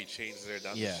happened to be chains there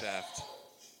down Yeah. the shaft.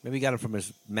 Maybe he got it from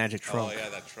his magic trunk. Oh, yeah,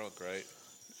 that trunk, right?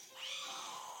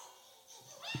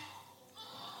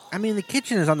 I mean, the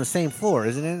kitchen is on the same floor,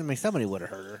 isn't it? I mean, somebody would have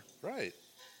heard her. Right.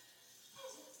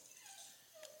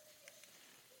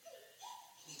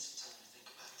 Need some time to think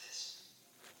about this.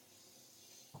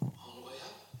 All the way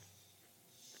up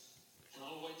and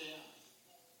all the way down.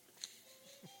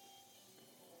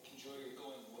 Enjoy your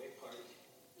going away party.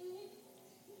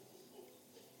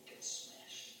 Get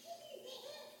smashed.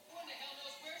 Who in the hell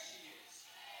knows where she is?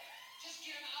 Just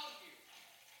get him out of here.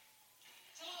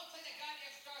 Tell him to play the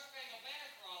goddamn Star Spangled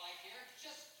Banner for all I care.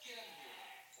 Just get him here.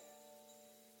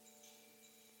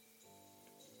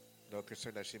 No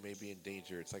concern that she may be in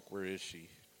danger. It's like, where is she?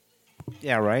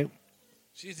 Yeah, right.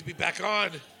 She needs to be back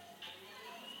on.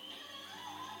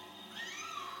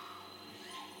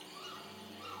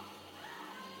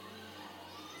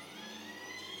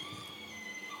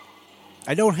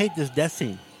 I don't hate this death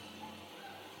scene.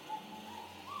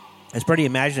 It's pretty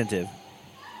imaginative.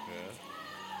 Yeah.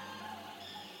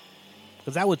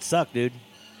 Because that would suck, dude.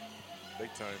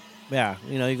 Big time. Yeah,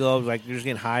 you know, you go like you're just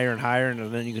getting higher and higher, and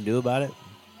there's nothing you can do about it.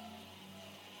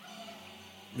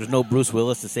 There's no Bruce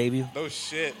Willis to save you. No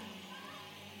shit.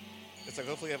 It's like,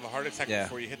 hopefully you have a heart attack Yeah.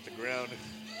 before you hit the ground.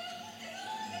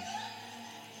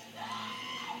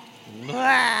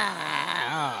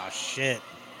 Ah, oh shit!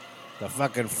 The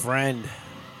fucking friend.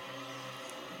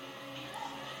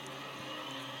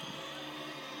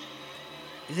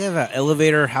 Does he have an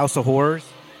elevator House of Horrors?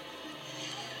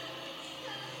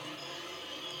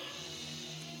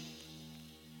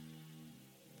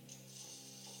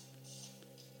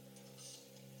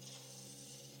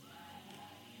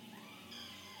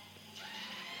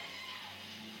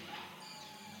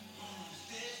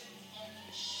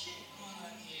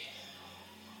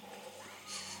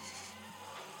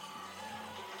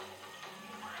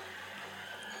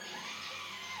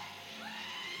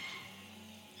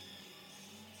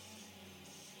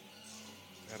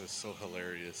 That is so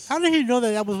hilarious. How did he know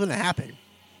that was going to happen?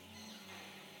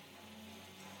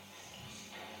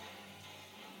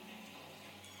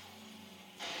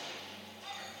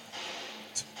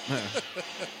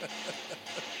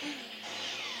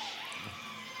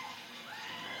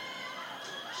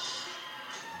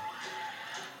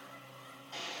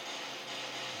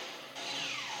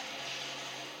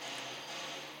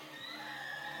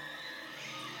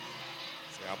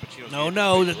 See, Al Pacino's No, getting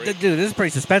no, a big break. dude, this is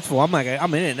pretty suspenseful. I'm like,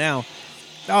 I'm in it now.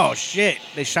 Oh shit!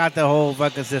 They shot the whole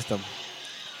fucking system.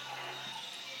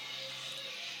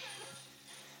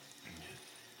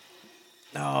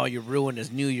 Oh, you ruined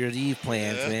his New Year's Eve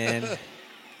plans, man.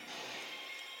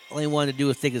 Only wanted to do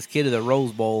was take his kid to the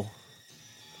Rose Bowl.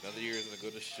 Another year is gonna go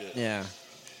to shit. Yeah.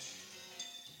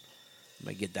 I'm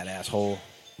gonna get that asshole.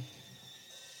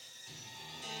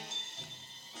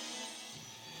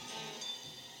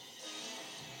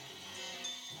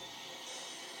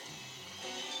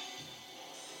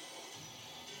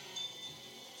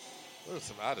 Those are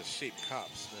some out of shape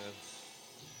cops, man.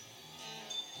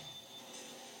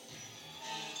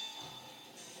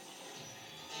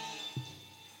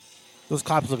 Those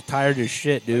cops look tired as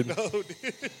shit, dude. No,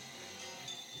 dude.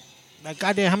 Like,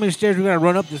 goddamn, how many stairs we gotta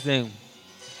run up this thing?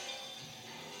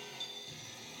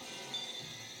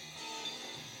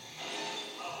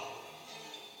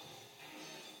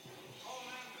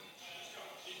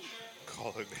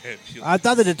 Call an ambulance. I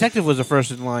thought the detective was the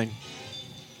first in line.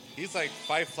 He's like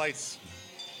 5 flights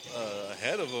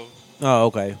ahead of him. Oh,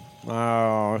 okay.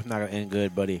 Oh, it's not gonna end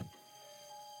good, buddy.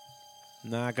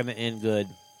 Not gonna end good.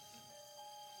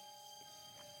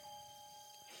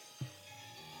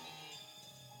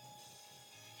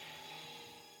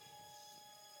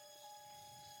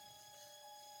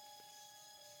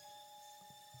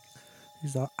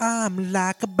 He's all, I'm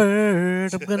like a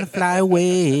bird, I'm gonna fly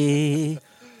away.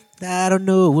 I don't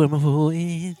know where my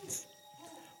voice.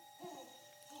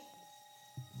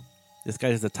 This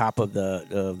guy's the top of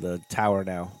the tower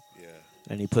now. Yeah.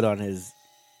 And he put on his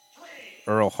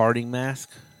Earl Harding mask.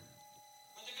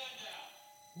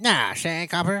 Nah, Shane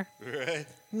Copper. Right?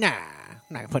 Nah, I'm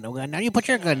not gonna put no gun down. You put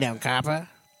your gun down, Copper.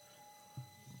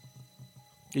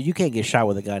 Dude, you can't get shot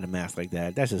with a guy in a mask like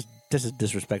that. This is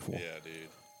disrespectful. Yeah, dude.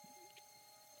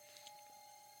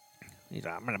 He's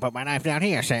like, I'm gonna put my knife down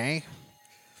here, say.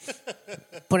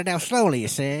 Put it down slowly, you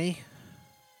see.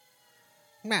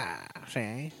 Nah,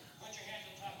 say. Put your hands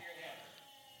on top of your head.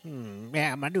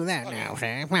 Yeah, I'm gonna do that now,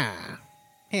 Sam.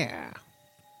 Yeah.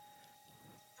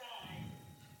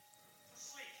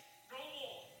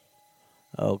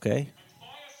 Okay.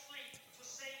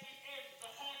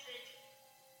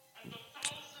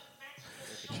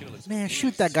 Man,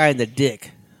 shoot that guy in the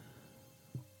dick.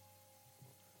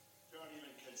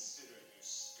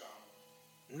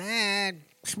 Nah,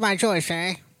 it's my choice,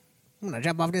 eh? I'm gonna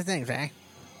jump off this thing, eh?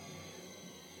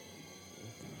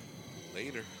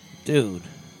 Later. Dude.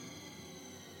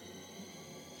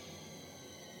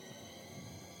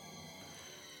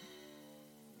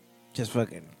 Just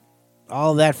fucking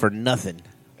all that for nothing.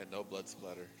 And no blood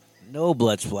splatter. No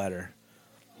blood splatter.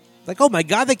 Like, oh my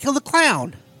god, they killed a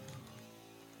clown.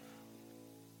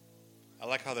 I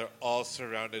like how they're all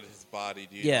surrounded his body,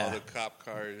 dude. Yeah. All the cop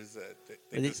cars.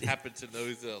 They just happen to know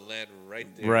he's going to land right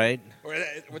there. Right. Or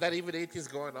that even anything's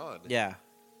going on. Yeah.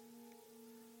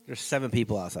 There's 7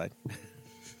 people outside. Well,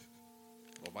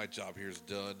 my job here's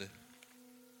done.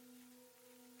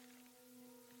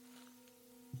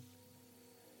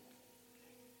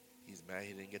 He's mad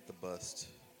he didn't get the bust.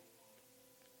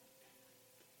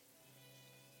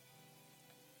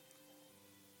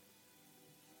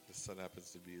 The son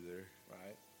happens to be there.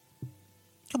 Right.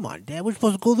 Come on, Dad. We're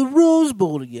supposed to go to the Rose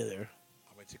Bowl together.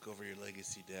 I'm going to take over your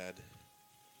legacy, Dad.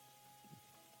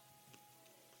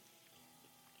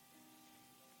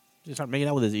 Just start making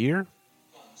out with his ear?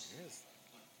 Yes.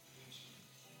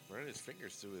 Running his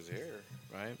fingers through his hair.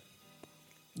 Right.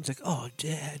 He's like, oh,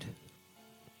 Dad.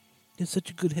 You have such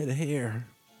a good head of hair.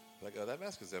 Like, oh, that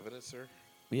mask is evidence, sir.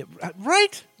 Yeah,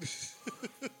 right?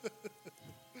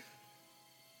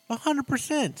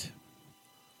 100%.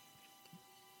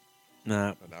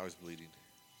 Nah. Oh, now he's bleeding.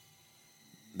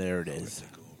 There it I'm is.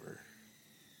 gonna take over.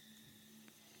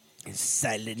 It's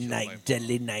Silent Night,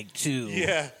 Deadly Night 2.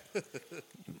 Yeah.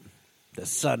 The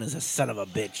son is a son of a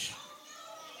bitch.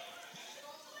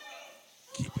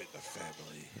 Keep it in the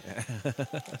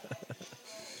family.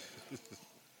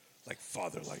 Like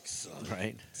father, like son.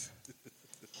 Right.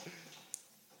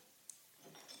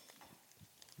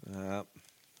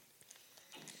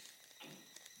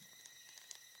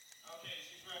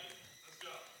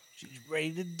 She's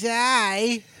ready to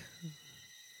die.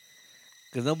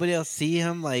 Because nobody else see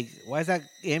him. Like, why does that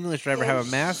ambulance driver have a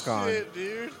mask on? Shit,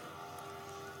 dude.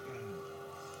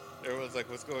 Everyone's like,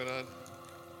 what's going on?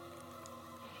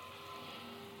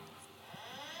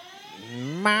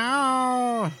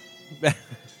 Meow.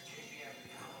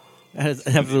 That is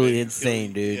absolutely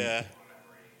insane, dude. Yeah.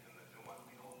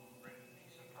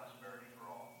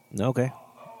 Okay.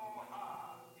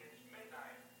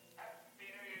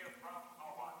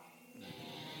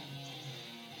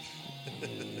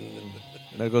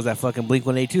 There goes that fucking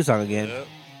Blink-182 song again. Yep.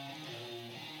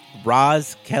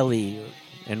 Roz Kelly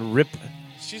and Rip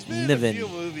She's been in a Niven. few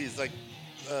movies. Like,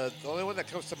 the only one that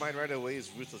comes to mind right away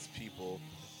is Ruthless People.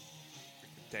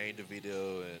 Danny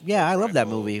DeVito. And Yeah, I love that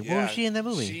Randall. movie. What was she in that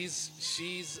movie?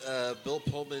 She's Bill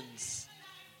Pullman's.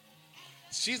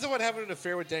 She's the one having an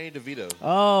affair with Danny DeVito.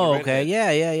 Oh, The okay.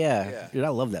 redhead. Yeah. Dude, I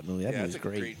love that movie. That Yeah, movie's it's a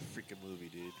great. great freaking movie,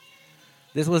 dude.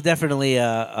 This was definitely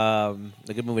a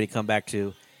good movie to come back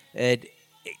to.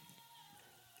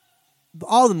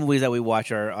 All the movies that we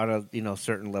watch are on a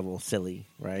certain level silly,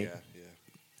 right? Yeah.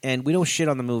 And we don't shit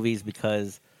on the movies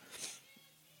because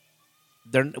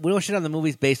we don't shit on the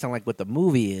movies based on like what the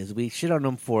movie is. We shit on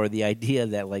them for the idea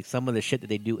that like some of the shit that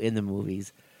they do in the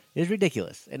movies is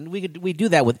ridiculous, and we do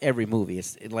that with every movie.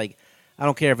 It's like I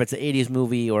don't care if it's an '80s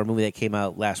movie or a movie that came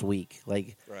out last week.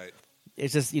 Like, Right.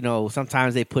 it's just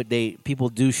sometimes people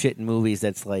do shit in movies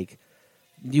that's like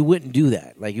you wouldn't do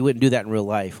that. Like you wouldn't do that in real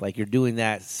life. Like you're doing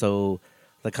that so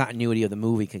the continuity of the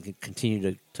movie can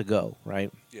continue to go,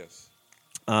 right? Yes.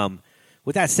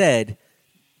 With that said,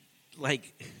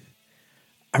 like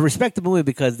I respect the movie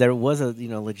because there was a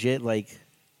legit like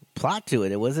plot to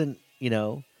it. It wasn't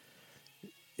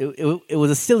it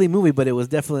was a silly movie, but it was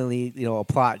definitely a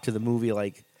plot to the movie.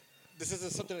 Like This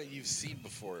isn't something that you've seen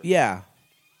before. yeah,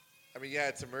 I mean, yeah,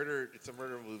 it's a murder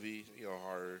movie,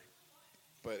 horror,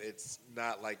 but it's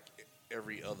not like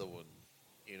every other one,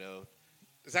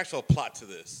 There's actual plot to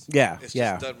this. Yeah, It's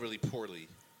yeah. just done really poorly.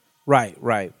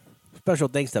 right. Special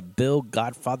thanks to Bill,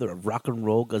 Godfather of Rock and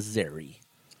Roll Gazzari.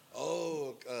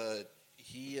 Oh,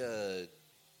 he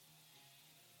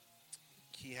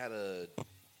had a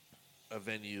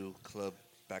venue club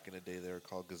back in the day there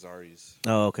called Gazzari's.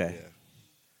 Oh, okay.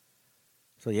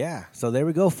 Yeah. So there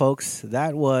we go, folks.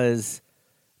 That was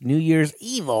New Year's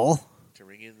Evil To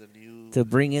bring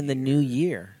in the new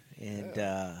year,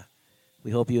 and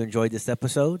we hope you enjoyed this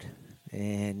episode.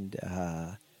 And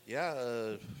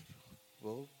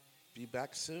we'll be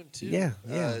back soon too. Yeah.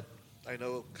 I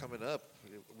know coming up,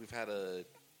 we've had a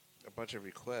bunch of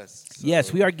requests. So,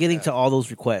 Yes, we are getting to all those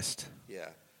requests. Yeah.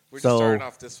 We're So- just starting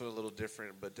off this one a little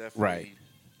different, but definitely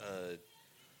Right.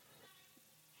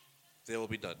 they will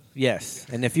be done. Yes,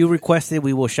 and if you request it,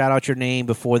 we will shout out your name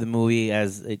before the movie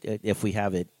if we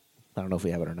have it. I don't know if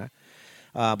we have it or not.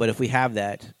 But if we have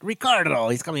that, Ricardo,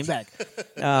 he's coming back.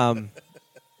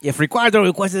 If Ricardo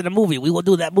requested a movie, we will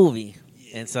do that movie.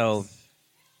 Yes. And so,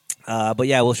 but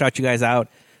yeah, we'll shout you guys out.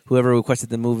 Whoever requested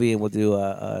the movie, and we'll do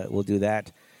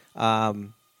that.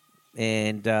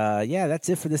 Yeah, that's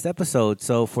it for this episode.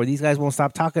 So for these guys won't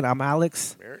stop talking. I'm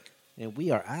Alex, Eric, and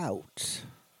we are out.